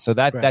basketball. So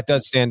that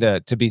does stand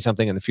to be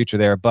something in the future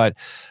there. But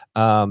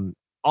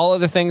all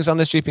other things on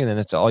this, GP, and then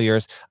it's all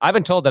yours. I've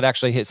been told that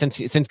actually since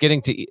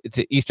getting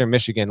to Eastern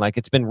Michigan, like,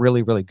 it's been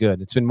really, really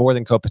good. It's been more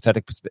than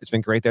copacetic. It's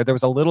been great there. There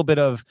was a little bit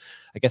of,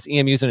 I guess,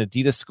 EMU's an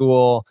Adidas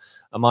school.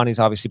 Emoni's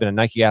obviously been a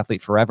Nike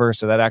athlete forever,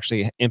 so that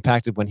actually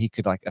impacted when he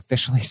could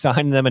officially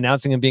sign them,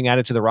 announcing him being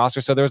added to the roster.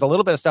 So there was a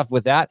little bit of stuff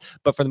with that,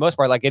 but for the most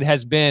part, it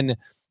has been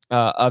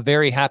a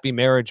very happy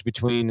marriage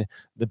between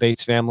the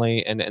Bates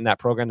family and that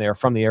program. They are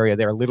from the area.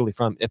 They are literally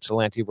from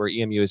Ypsilanti, where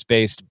EMU is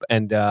based.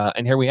 And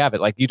here we have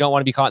it. You don't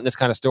want to be caught in this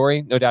kind of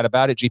story, no doubt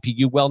about it. GP,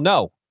 you well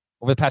know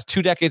over the past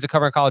 2 decades of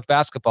covering college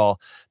basketball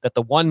that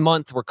the 1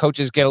 month where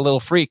coaches get a little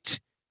freaked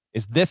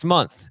is this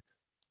month.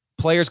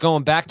 Players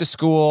going back to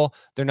school,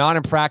 they're not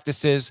in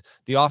practices,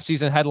 the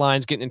offseason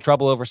headlines getting in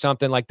trouble over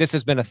something. This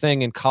has been a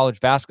thing in college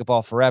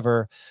basketball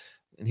forever.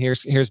 And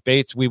here's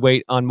Bates. We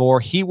wait on more.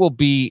 He will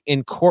be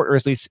in court, or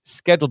at least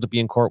scheduled to be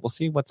in court. We'll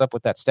see what's up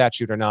with that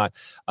statute or not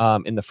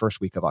in the first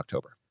week of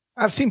October.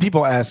 I've seen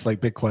people ask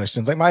big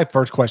questions. My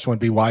first question would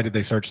be, why did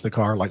they search the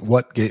car?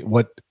 What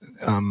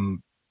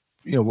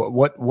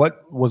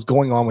was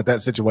going on with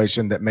that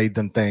situation that made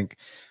them think,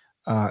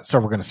 so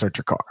we're going to search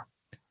your car?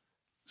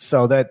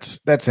 So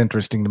that's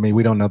interesting to me.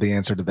 We don't know the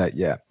answer to that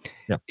yet.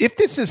 Yeah. If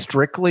this is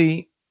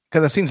strictly,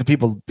 because I've seen some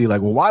people be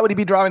like, well, why would he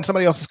be driving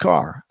somebody else's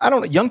car? I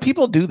don't know. Young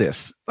people do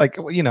this. I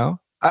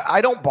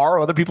don't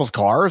borrow other people's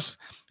cars,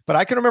 but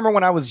I can remember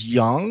when I was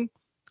young, and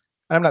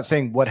I'm not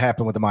saying what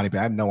happened with Emoni Bates.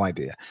 I have no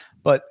idea,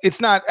 but it's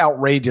not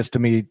outrageous to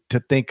me to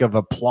think of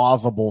a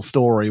plausible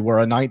story where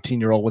a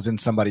 19-year-old was in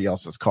somebody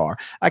else's car.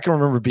 I can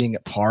remember being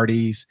at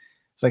parties.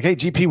 It's like, hey,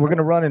 GP, we're going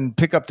to run and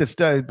pick up this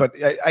stuff, but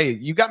hey,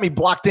 you got me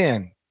blocked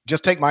in.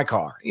 Just take my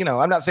car.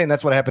 I'm not saying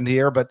that's what happened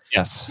here, but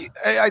yes,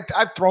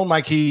 I've thrown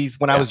my keys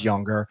when I was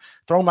younger,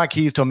 thrown my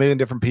keys to a million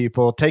different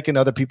people, taken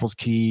other people's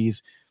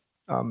keys.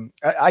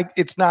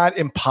 It's not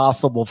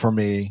impossible for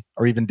me,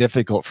 or even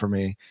difficult for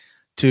me,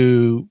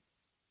 to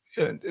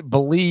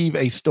believe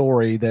a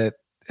story that,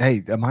 hey,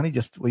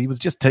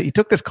 Emoni he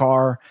took this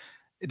car,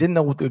 didn't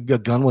know the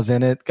gun was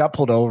in it, got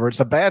pulled over.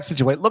 It's a bad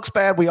situation. It looks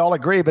bad. We all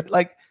agree, but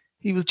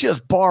he was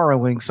just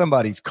borrowing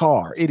somebody's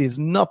car. It is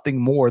nothing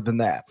more than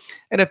that.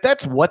 And if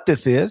that's what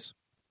this is,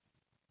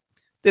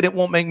 then it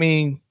won't make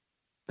me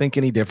think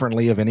any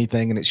differently of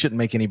anything, and it shouldn't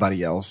make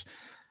anybody else.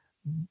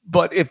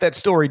 But if that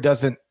story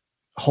doesn't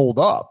hold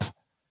up,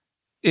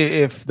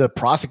 if the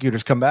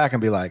prosecutors come back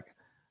and be like,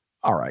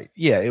 all right,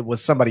 yeah, it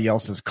was somebody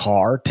else's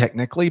car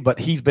technically, but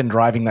he's been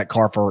driving that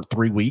car for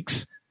 3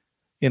 weeks,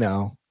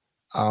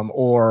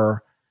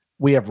 or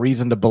we have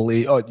reason to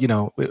believe,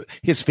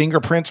 his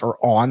fingerprints are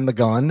on the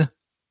gun,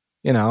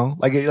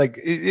 like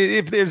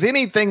if there's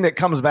anything that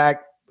comes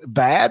back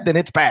bad, then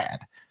it's bad.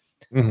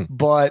 Mm-hmm.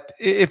 But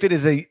if it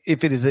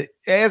is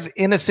as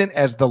innocent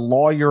as the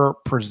lawyer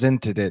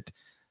presented it,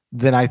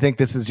 then I think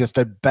this is just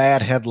a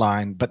bad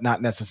headline, but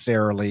not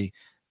necessarily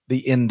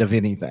the end of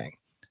anything.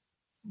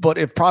 But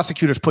if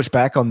prosecutors push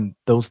back on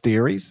those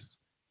theories,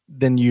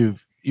 then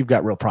you've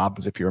got real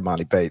problems if you're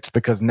Emoni Bates,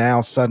 because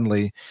now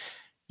suddenly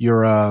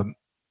you're a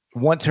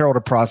once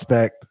heralded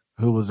prospect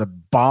who was a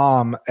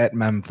bomb at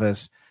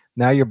Memphis.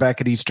 Now you're back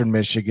at Eastern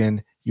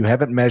Michigan. You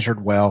haven't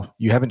measured well.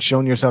 You haven't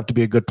shown yourself to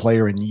be a good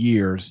player in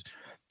years.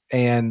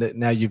 And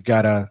now you've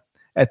got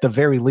at the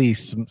very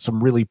least,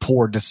 some really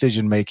poor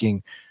decision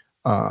making,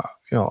 on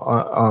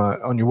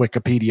your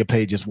Wikipedia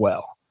page as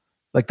well.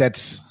 Like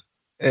that's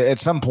at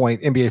some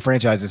point NBA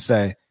franchises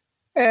say,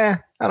 I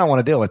don't want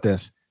to deal with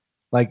this.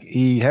 Like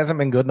he hasn't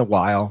been good in a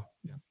while,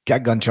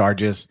 got gun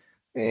charges.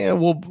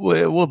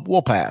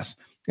 We'll pass.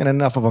 And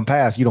enough of them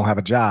pass, you don't have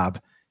a job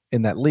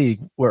in that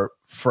league where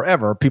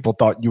forever people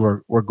thought you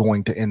were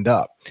going to end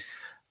up.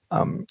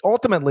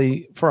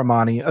 Ultimately for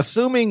Emoni,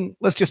 assuming,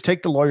 let's just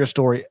take the lawyer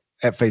story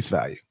at face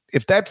value.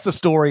 If that's the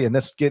story and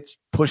this gets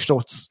pushed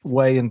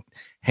away and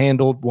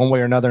handled one way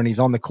or another and he's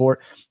on the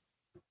court,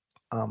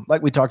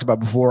 like we talked about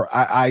before,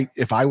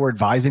 if I were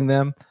advising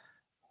them,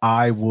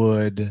 I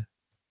would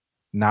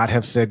not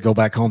have said go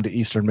back home to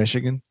Eastern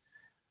Michigan,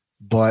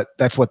 but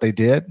that's what they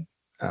did.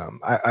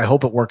 I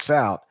hope it works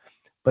out,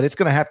 but it's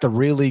going to have to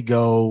really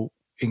go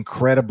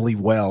incredibly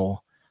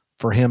well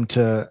for him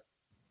to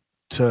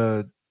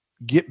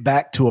get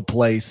back to a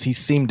place he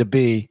seemed to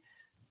be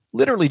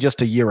literally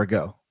just a year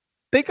ago.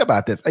 Think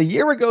about this. A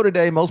year ago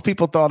today, most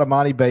people thought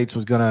Emoni Bates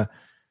was going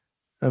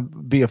to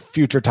be a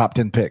future top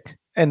 10 pick.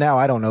 And now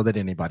I don't know that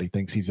anybody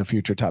thinks he's a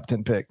future top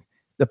 10 pick.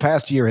 The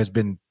past year has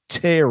been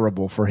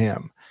terrible for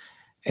him.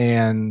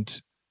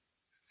 And,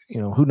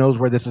 who knows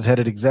where this is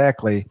headed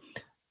exactly,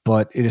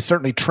 but it is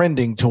certainly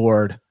trending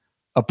toward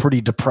a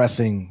pretty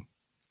depressing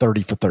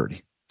 30 for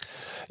 30.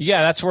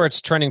 Yeah, that's where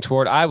it's trending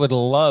toward. I would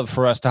love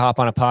for us to hop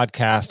on a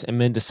podcast in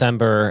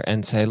mid-December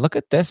and say, look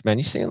at this, man.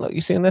 You seeing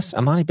this?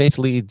 Emoni Bates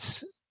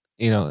leads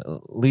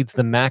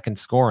the MAC in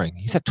scoring.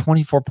 He's at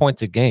 24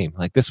 points a game.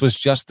 Like this was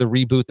just the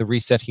reboot, the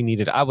reset he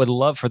needed. I would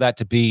love for that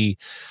to be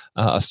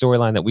a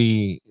storyline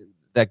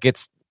that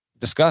gets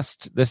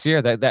discussed this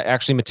year, that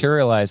actually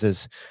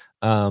materializes.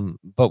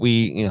 But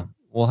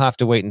we'll have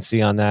to wait and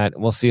see on that.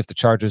 We'll see if the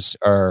charges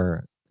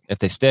if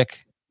they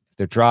stick, if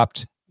they're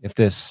dropped, if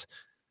this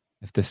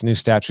new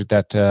statute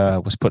that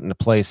was put into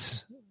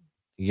place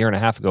a year and a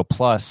half ago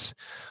plus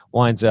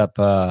winds up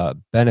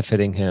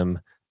benefiting him.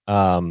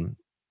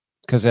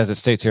 Because as it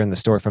states here in the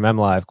story from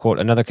MLive, quote,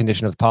 another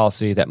condition of the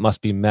policy that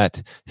must be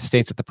met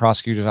states that the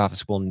prosecutor's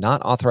office will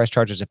not authorize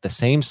charges if the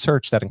same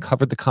search that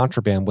uncovered the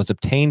contraband was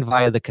obtained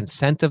via the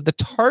consent of the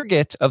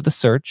target of the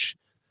search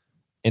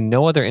and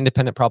no other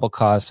independent probable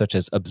cause, such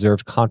as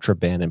observed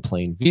contraband in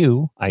plain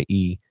view,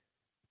 i.e.,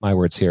 my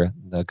words here,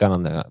 the gun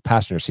on the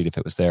passenger seat if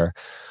it was there,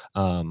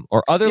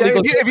 or other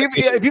legal.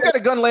 If you got a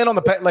gun laying on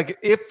the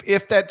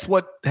if that's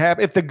what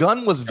happened, if the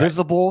gun was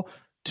visible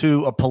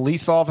to a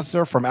police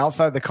officer from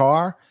outside the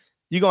car,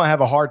 you're going to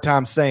have a hard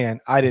time saying,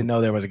 I didn't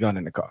know there was a gun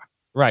in the car.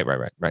 Right.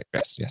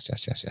 Yes.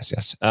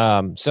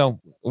 So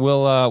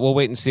we'll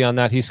wait and see on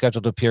that. He's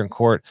scheduled to appear in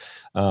court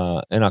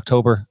in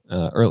October,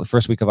 early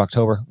first week of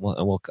October.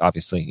 We'll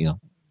obviously,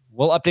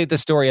 we'll update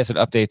this story as it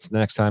updates the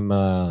next time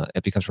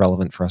it becomes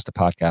relevant for us to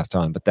podcast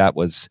on. But that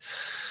was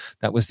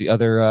the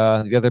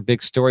other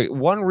big story.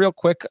 One real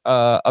quick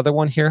other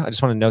one here. I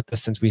just want to note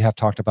this since we have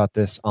talked about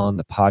this on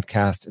the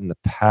podcast in the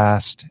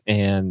past,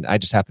 and I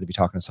just happened to be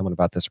talking to someone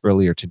about this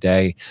earlier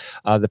today.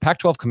 The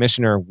Pac-12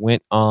 commissioner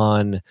went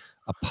on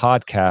a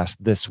podcast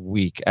this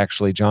week,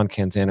 actually, John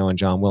Canzano and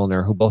John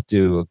Wilner, who both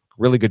do a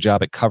really good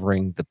job at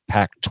covering the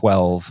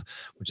Pac-12,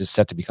 which is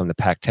set to become the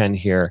Pac-10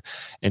 here.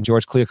 And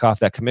George Kliavkoff,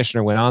 that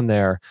commissioner, went on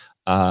there,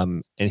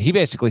 and he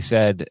basically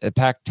said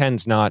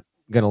Pac-10's not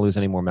going to lose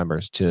any more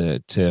members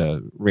to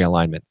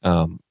realignment.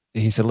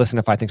 He said, listen,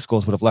 if I think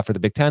schools would have left for the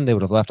Big Ten, they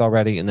would have left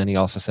already. And then he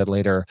also said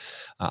later,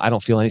 I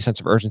don't feel any sense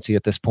of urgency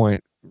at this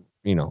point,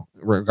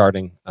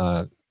 regarding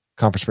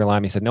conference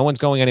realignment. He said, no one's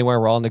going anywhere.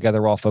 We're all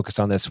together. We're all focused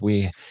on this.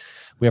 We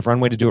have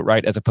runway to do it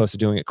right as opposed to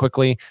doing it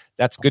quickly.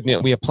 That's good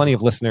news. We have plenty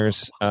of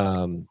listeners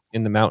in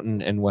the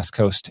Mountain and West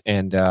Coast.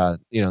 And,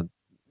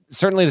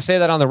 certainly to say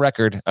that on the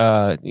record,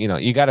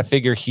 you got to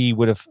figure he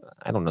would have,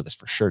 I don't know this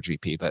for sure,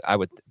 GP, but I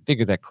would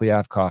figure that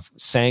Kliavkoff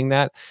saying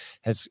that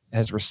has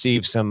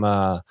received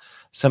some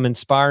some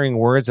inspiring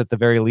words at the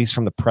very least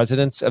from the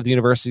presidents of the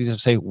universities of,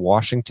 say,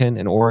 Washington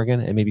and Oregon,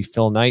 and maybe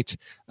Phil Knight,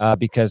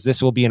 because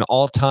this will be an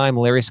all-time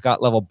Larry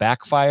Scott level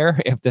backfire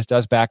if this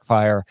does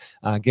backfire,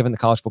 given the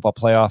college football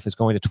playoff is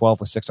going to 12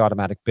 with 6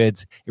 automatic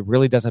bids. It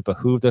really doesn't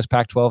behoove those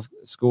Pac-12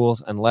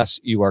 schools unless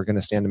you are going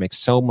to stand to make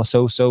so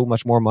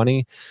much more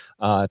money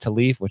to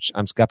leave, which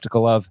I'm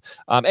skeptical of.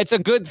 It's a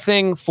good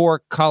thing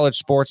for college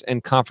sports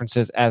and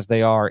conferences as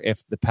they are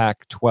if the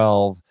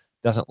Pac-12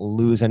 doesn't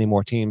lose any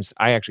more teams.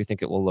 I actually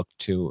think it will look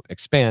to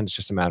expand. It's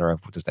just a matter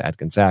of just to add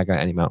Gonzaga,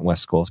 any Mountain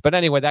West schools. But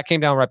anyway, that came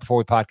down right before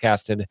we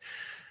podcasted.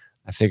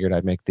 I figured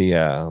I'd make the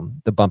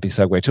bumpy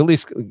segue to at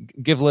least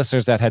give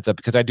listeners that heads up,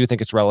 because I do think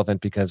it's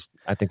relevant, because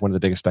I think one of the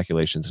biggest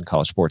speculations in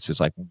college sports is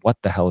like,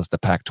 what the hell is the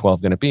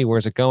Pac-12 going to be?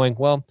 Where's it going?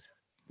 Well,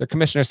 the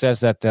commissioner says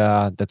that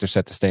they're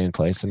set to stay in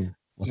place, and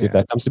we'll see if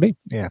that comes to be.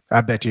 Yeah,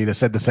 I bet you'd have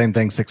said the same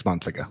thing 6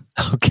 months ago.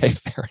 Okay,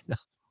 fair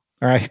enough.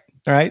 All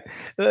right.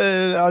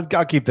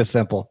 I'll keep this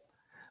simple.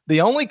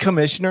 The only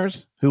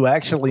commissioners who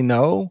actually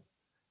know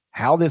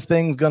how this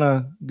thing's going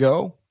to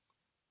go,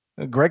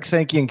 Greg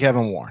Sankey and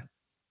Kevin Warren.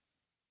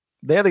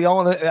 They're the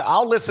only.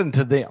 I'll listen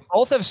to them.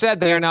 Both have said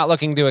they are not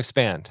looking to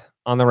expand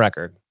on the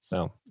record.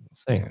 So we'll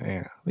see.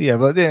 Yeah,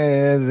 but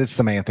it's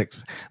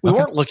semantics. We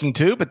weren't looking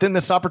to, but then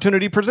this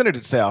opportunity presented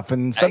itself,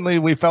 and suddenly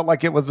we felt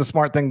like it was the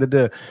smart thing to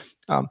do.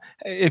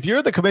 If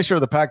you're the commissioner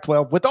of the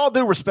Pac-12, with all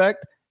due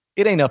respect,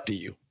 it ain't up to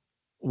you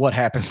what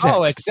happens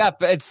next.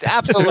 Except it's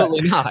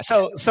absolutely not.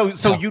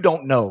 So you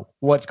don't know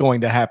what's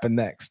going to happen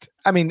next.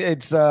 I mean,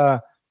 it's I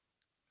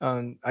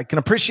can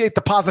appreciate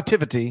the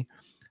positivity,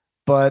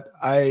 but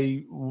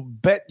I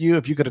bet you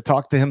if you could have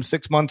talked to him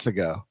 6 months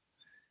ago,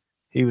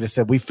 he would have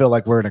said, we feel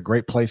like we're in a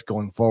great place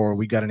going forward.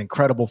 We got an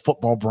incredible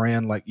football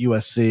brand like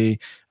USC,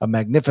 a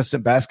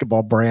magnificent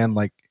basketball brand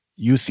like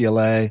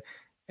UCLA,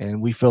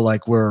 and we feel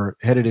like we're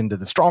headed into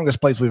the strongest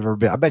place we've ever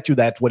been. I bet you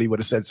that's what he would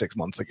have said 6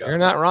 months ago. You're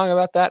not wrong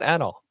about that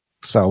at all.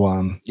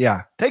 So,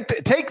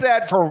 take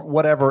that for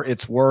whatever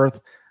it's worth.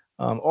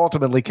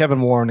 Ultimately, Kevin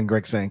Warren and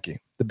Greg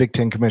Sankey, the Big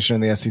Ten commissioner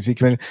and the SEC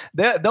commissioner,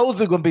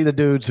 those are going to be the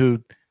dudes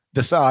who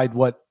decide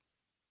what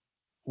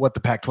the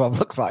Pac-12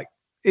 looks like.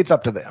 It's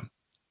up to them.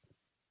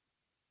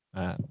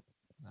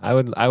 I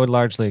would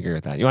largely agree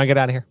with that. You want to get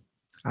out of here?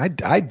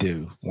 I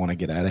do want to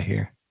get out of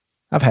here.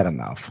 I've had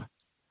enough.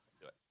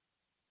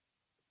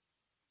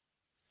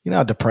 You know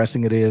how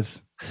depressing it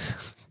is?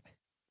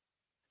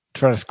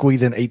 Try to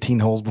squeeze in 18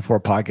 holes before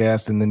a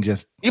podcast and then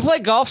just... You play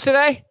golf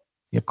today?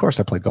 Yeah, of course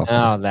I play golf today.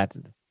 Oh, that's...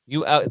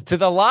 You to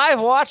the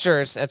live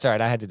watchers, that's all right.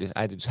 I had to do.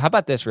 How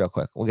about this real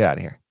quick? We'll get out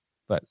of here.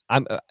 But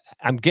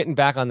I'm getting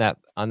back on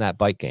that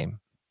bike game.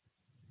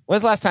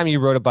 When's the last time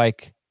you rode a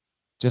bike?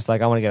 Just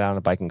like I want to get out on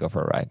a bike and go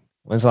for a ride.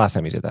 When's the last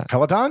time you did that?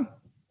 Peloton?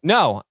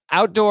 No,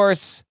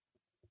 outdoors.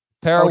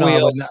 Pair of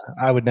wheels.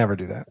 I would never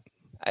do that.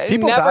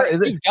 People die.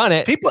 You've done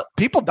it.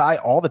 People die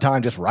all the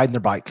time just riding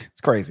their bike.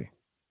 It's crazy.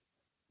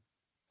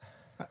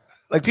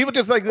 Like people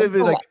just like he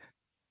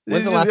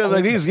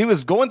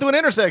was going through an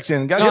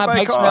intersection. Got hit by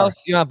a car.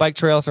 Trails? You know, bike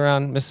trails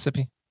around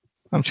Mississippi.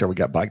 I'm sure we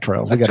got bike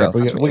trails. We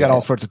got all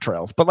sorts of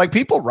trails. But like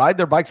people ride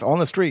their bikes on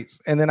the streets,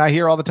 and then I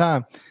hear all the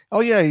time, "Oh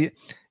yeah, you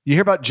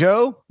hear about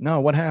Joe? No,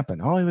 what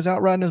happened? Oh, he was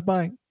out riding his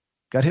bike,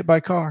 got hit by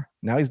a car.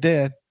 Now he's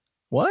dead.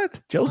 What?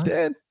 Joe's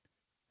dead?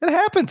 It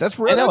happens. That's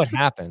real. I know it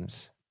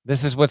happens.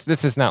 This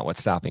is not what's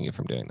stopping you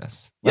from doing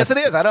this. Yes, it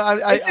is.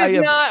 This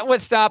is not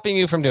what's stopping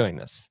you from doing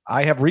this.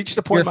 I have reached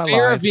a point in my life. Your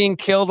fear of being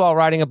killed while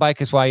riding a bike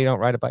is why you don't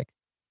ride a bike.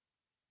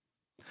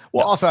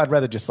 Well, also, I'd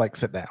rather just like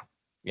sit down.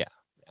 Yeah.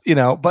 You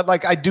know, but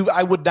like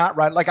I would not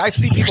ride. Like I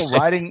see people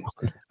riding.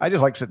 I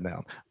just like sitting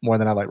down more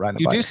than I like riding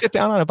a bike. You do sit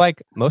down on a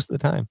bike most of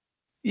the time.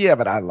 Yeah,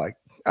 but I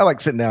like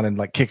sitting down and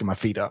like kicking my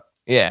feet up.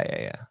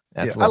 Yeah.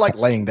 I like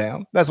laying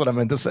down. That's what I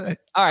meant to say.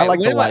 All right. I like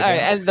the lie down.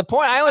 And the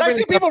point I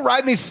see people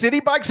riding these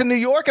city bikes in New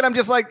York, and I'm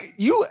just like,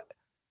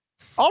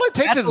 all it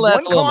takes is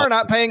one car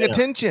not paying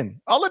attention.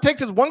 All it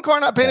takes is one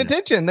car not paying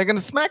attention. They're going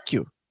to smack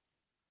you.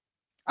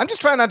 I'm just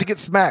trying not to get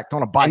smacked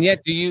on a bike. And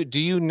yet, do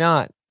you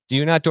not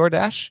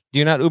DoorDash? Do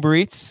you not Uber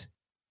Eats?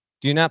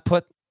 Do you not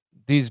put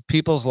these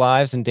people's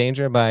lives in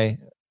danger by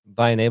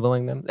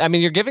enabling them? I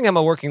mean, you're giving them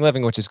a working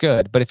living, which is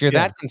good. But if you're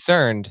that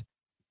concerned,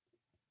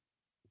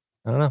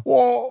 I don't know.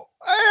 Well,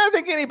 I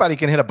think anybody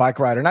can hit a bike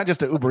rider, not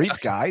just an Uber Eats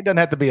guy. It doesn't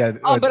have to be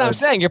I'm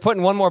saying you're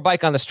putting one more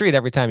bike on the street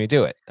every time you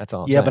do it. That's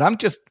all. But I'm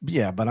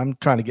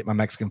trying to get my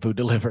Mexican food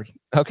delivered.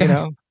 Okay. You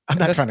know, I'm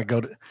not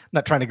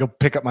trying to go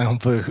pick up my own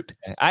food.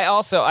 I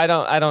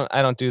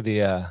don't do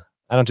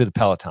the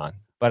Peloton,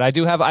 but I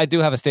do have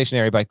a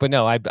stationary bike. But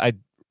no,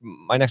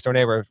 my next door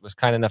neighbor was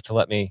kind enough to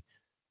let me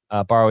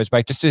borrow his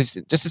bike just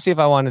to see if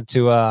I wanted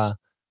to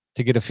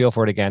get a feel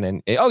for it again.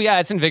 And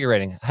it's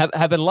invigorating.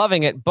 Have been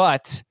loving it,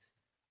 but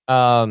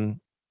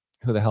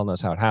who the hell knows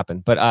how it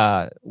happened?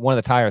 But one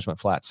of the tires went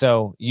flat.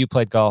 So you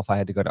played golf. I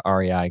had to go to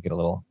REI get a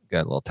little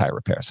tire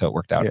repair. So it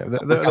worked out. Yeah,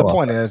 the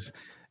point is,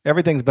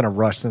 everything's been a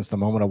rush since the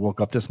moment I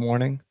woke up this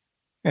morning,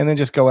 and then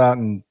just go out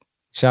and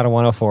shot a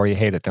 104. You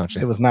hate it, don't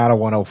you? It was not a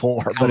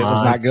 104, but it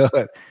was not good.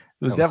 It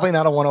was definitely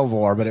not a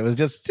 104, but it was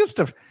just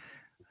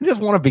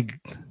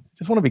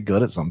Just want to be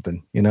good at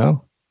something, you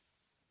know?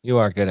 You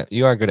are good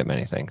at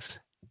many things.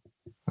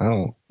 I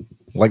don't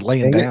like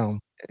laying down.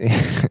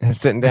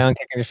 Sitting down,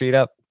 kicking your feet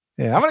up.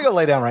 Yeah, I'm going to go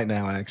lay down right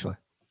now, actually.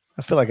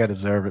 I feel like I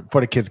deserve it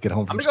before the kids get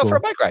home from school. I'm going to go for a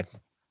bike ride.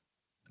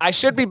 I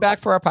should be back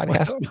for our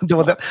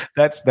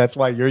podcast. That's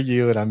why you're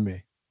you and I'm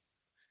me.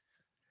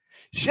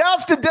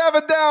 Shouts to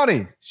Devin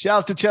Downey.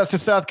 Shouts to Chester,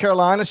 South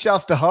Carolina.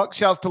 Shouts to Huck.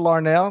 Shouts to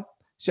Larnell.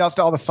 Shouts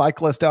to all the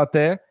cyclists out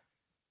there.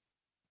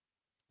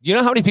 You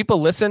know how many people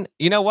listen?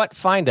 You know what?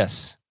 Find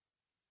us.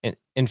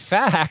 In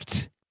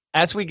fact,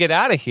 as we get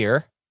out of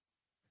here,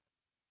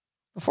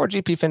 before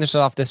GP finishes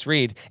off this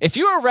read, if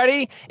you were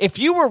ready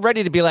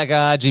to be like,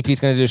 GP's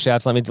going to do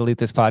shouts, let me delete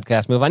this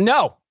podcast, move on.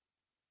 No.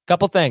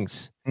 Couple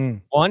things.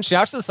 One,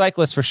 shouts to the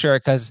cyclists for sure,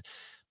 because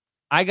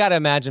I got to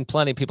imagine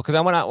plenty of people,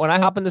 because when I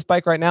hop on this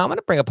bike right now, I'm going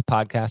to bring up a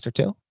podcast or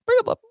two. Bring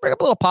up a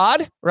little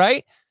pod,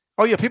 right?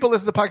 Oh, yeah. People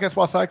listen to the podcast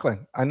while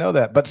cycling. I know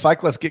that. But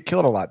cyclists get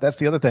killed a lot. That's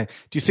the other thing.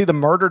 Do you see the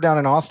murder down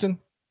in Austin?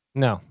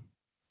 No.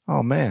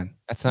 Oh, man.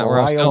 That's not where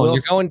I was going. Wilson.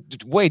 You're going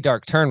way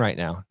dark turn right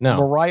now. No.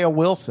 Mariah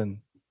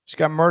Wilson. She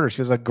got murdered.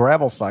 She was a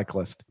gravel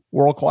cyclist.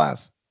 World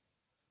class.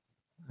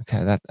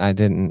 Okay. That I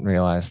didn't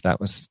realize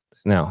that was...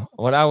 No.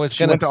 What I was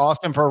going to... She went to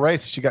Austin for a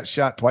race. She got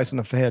shot twice in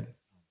the head.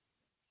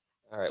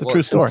 All right. It's a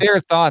true story.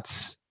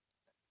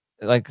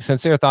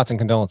 Sincere thoughts and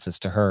condolences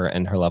to her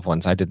and her loved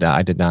ones. I did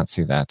not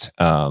see that.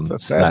 It's a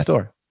sad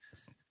story.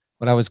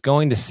 What I was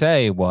going to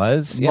say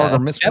was,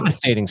 it's a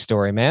devastating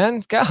story,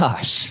 man.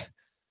 Gosh,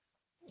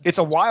 it's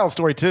a wild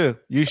story too.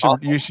 You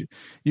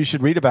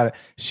should read about it.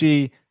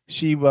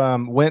 She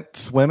went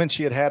swimming.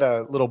 She had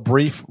a little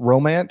brief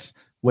romance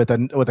with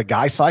a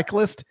guy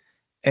cyclist,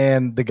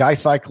 and the guy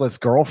cyclist's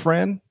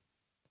girlfriend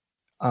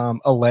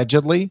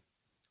allegedly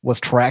was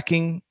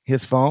tracking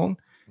his phone.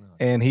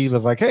 And he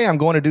was like, "Hey, I'm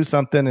going to do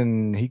something,"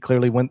 and he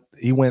clearly went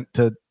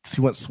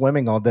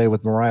swimming all day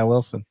with Mariah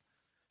Wilson,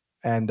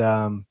 and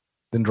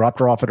then dropped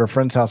her off at her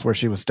friend's house where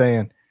she was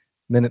staying.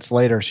 Minutes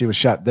later, she was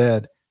shot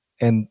dead,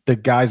 and the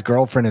guy's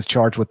girlfriend is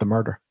charged with the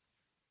murder.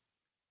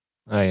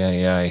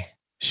 Aye.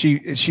 She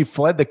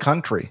fled the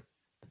country.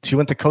 She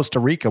went to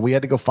Costa Rica. We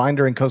had to go find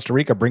her in Costa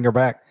Rica, bring her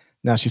back.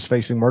 Now she's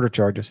facing murder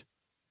charges.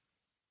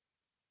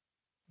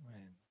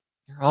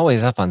 You're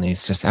always up on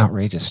these just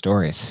outrageous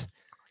stories.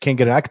 Can't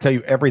get it. I can tell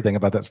you everything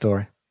about that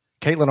story.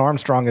 Caitlin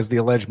Armstrong is the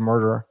alleged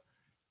murderer.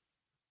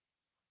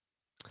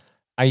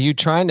 Are you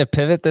trying to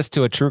pivot this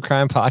to a true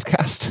crime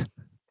podcast?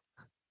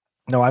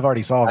 No, I've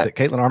already solved it.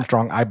 Caitlin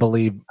Armstrong, I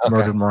believe,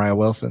 murdered Mariah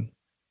Wilson.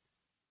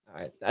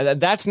 All right.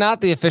 That's not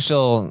the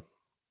official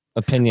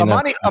opinion.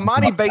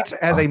 Amani Bates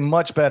has a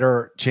much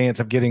better chance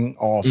of getting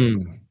off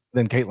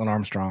than Caitlin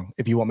Armstrong,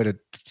 if you want me to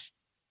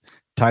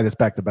tie this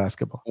back to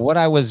basketball. What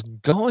I was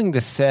going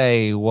to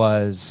say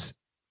was...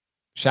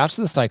 Shouts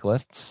to the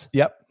cyclists.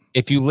 Yep.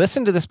 If you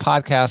listen to this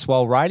podcast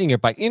while riding your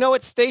bike,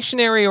 it's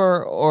stationary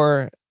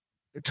or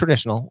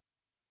traditional.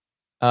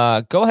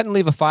 Go ahead and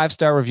leave a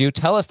 5-star review.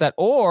 Tell us that,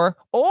 or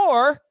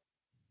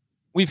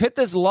we've hit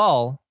this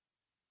lull.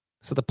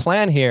 So the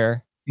plan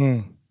here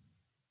is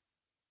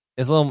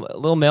a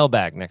little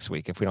mailbag next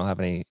week if we don't have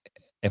any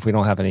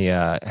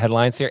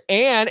headlines here,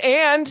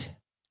 and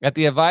at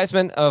the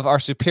advisement of our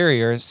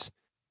superiors.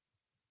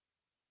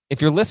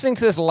 If you're listening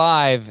to this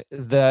live,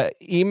 the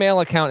email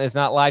account is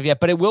not live yet,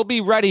 but it will be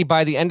ready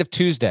by the end of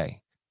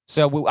Tuesday.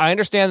 So I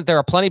understand that there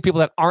are plenty of people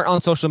that aren't on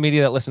social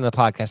media that listen to the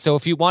podcast. So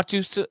if you want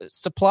to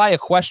supply a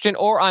question,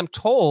 or I'm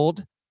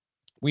told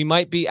we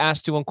might be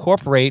asked to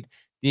incorporate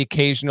the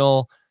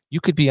occasional,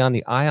 you could be on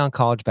the Eye on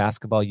College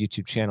Basketball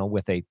YouTube channel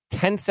with a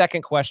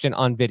 10-second question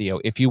on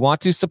video. If you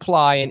want to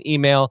supply an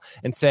email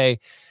and say,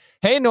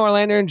 "Hey,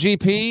 Norlander and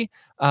GP,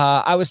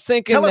 I was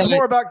thinking." Tell us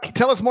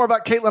more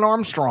about Caitlin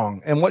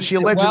Armstrong and what she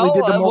allegedly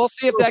did. We'll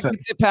see if that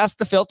gets it past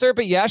the filter.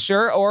 But yeah,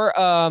 sure. Or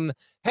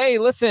hey,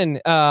 listen,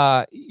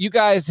 you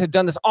guys had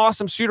done this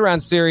awesome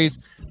shoot-around series,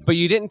 but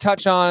you didn't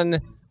touch on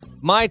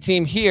my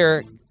team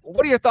here.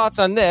 What are your thoughts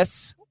on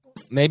this?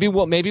 Maybe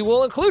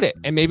we'll include it,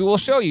 and maybe we'll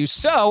show you.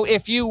 So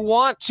if you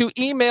want to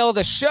email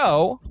the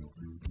show,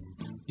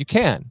 you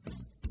can.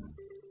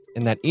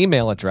 In that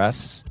email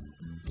address,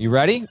 you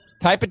ready?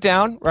 Type it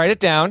down, write it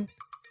down.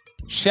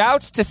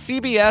 Shouts to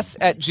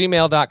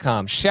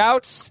CBS@gmail.com.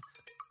 Shouts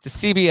to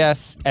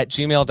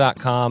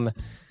CBS@gmail.com.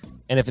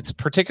 And if it's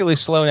particularly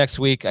slow next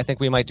week, I think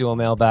we might do a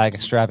mailbag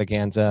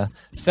extravaganza.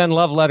 Send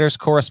love letters,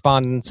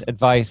 correspondence,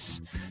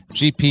 advice.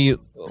 GP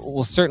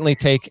will certainly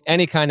take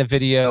any kind of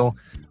video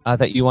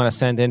that you want to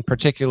send in,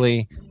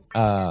 particularly,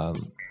 I'll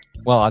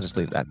just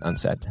leave that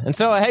unsaid. And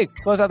so, hey,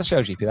 close out the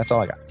show, GP. That's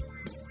all I got.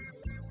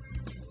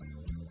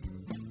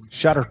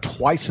 Shot her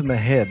twice in the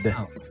head.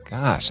 Oh,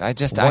 gosh. I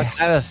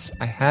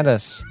had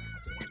us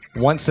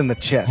once in the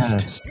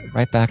chest.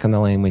 Right back in the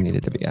lane we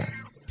needed to be at.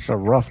 It's a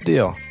rough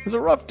deal. It was a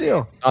rough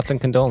deal. Thoughts and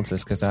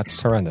condolences, because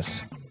that's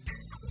horrendous.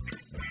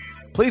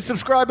 Please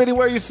subscribe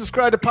anywhere you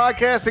subscribe to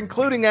podcasts,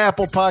 including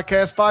Apple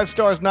Podcasts. 5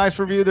 stars, nice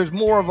review. There's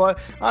more of a...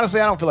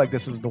 Honestly, I don't feel like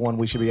this is the one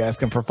we should be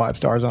asking for 5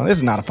 stars on. This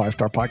is not a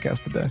 5-star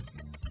podcast today.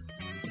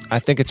 I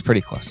think it's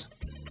pretty close.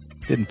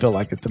 Didn't feel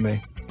like it to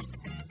me.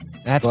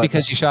 That's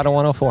because you shot a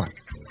 104.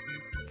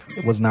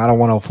 It was not a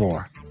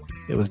 104.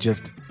 It was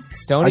just...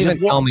 Don't even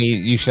tell me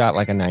you shot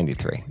like a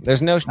 93.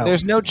 There's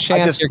no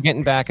chance you're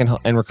getting back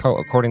and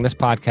recording this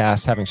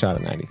podcast having shot a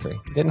 93.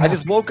 I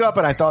just woke up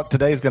and I thought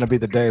today's going to be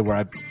the day where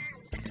I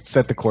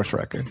set the course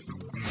record.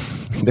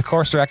 The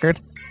course record?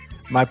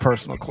 My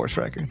personal course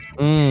record.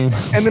 And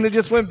then it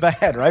just went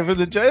bad, right?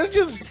 It's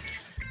just...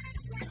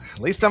 At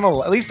least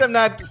I'm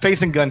not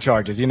facing gun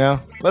charges, you know?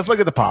 Let's look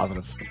at the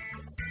positive.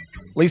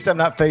 At least I'm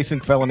not facing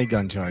felony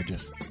gun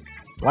charges.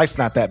 Life's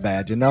not that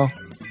bad, you know?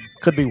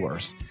 Could be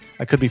worse.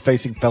 I could be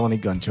facing felony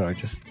gun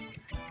charges.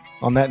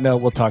 On that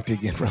note, we'll talk to you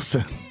again real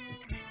soon.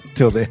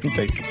 Till then,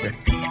 take care.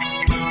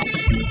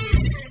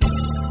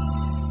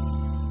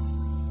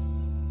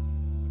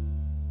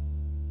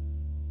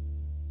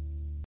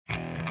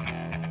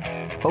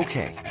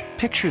 Okay,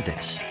 picture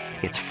this.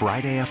 It's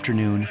Friday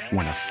afternoon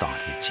when a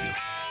thought hits you.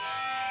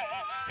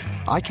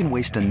 I can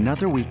waste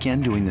another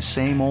weekend doing the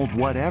same old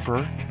whatever,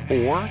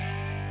 or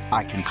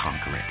I can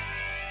conquer it.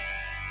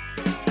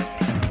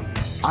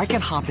 I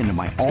can hop into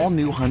my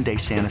all-new Hyundai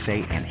Santa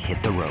Fe and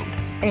hit the road.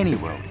 Any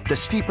road. The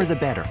steeper, the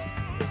better.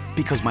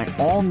 Because my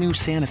all-new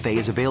Santa Fe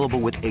is available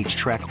with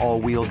H-Track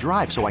all-wheel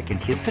drive, so I can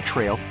hit the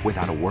trail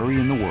without a worry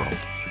in the world.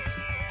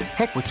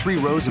 Heck, with 3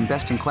 rows and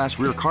best-in-class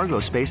rear cargo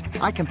space,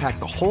 I can pack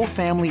the whole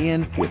family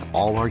in with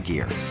all our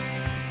gear.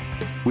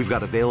 We've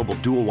got available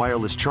dual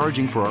wireless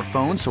charging for our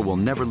phones, so we'll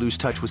never lose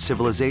touch with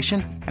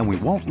civilization, and we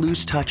won't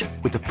lose touch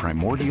with the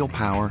primordial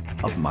power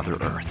of Mother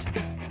Earth.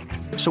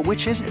 So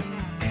which is it?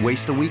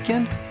 Waste the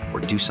weekend or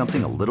do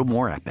something a little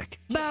more epic?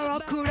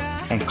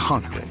 And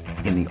conquer it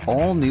in the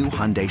all-new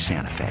Hyundai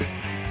Santa Fe.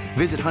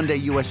 Visit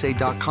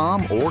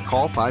HyundaiUSA.com or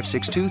call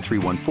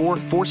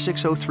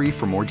 562-314-4603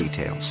 for more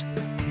details.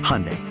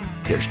 Hyundai,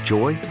 there's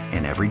joy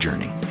in every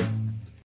journey.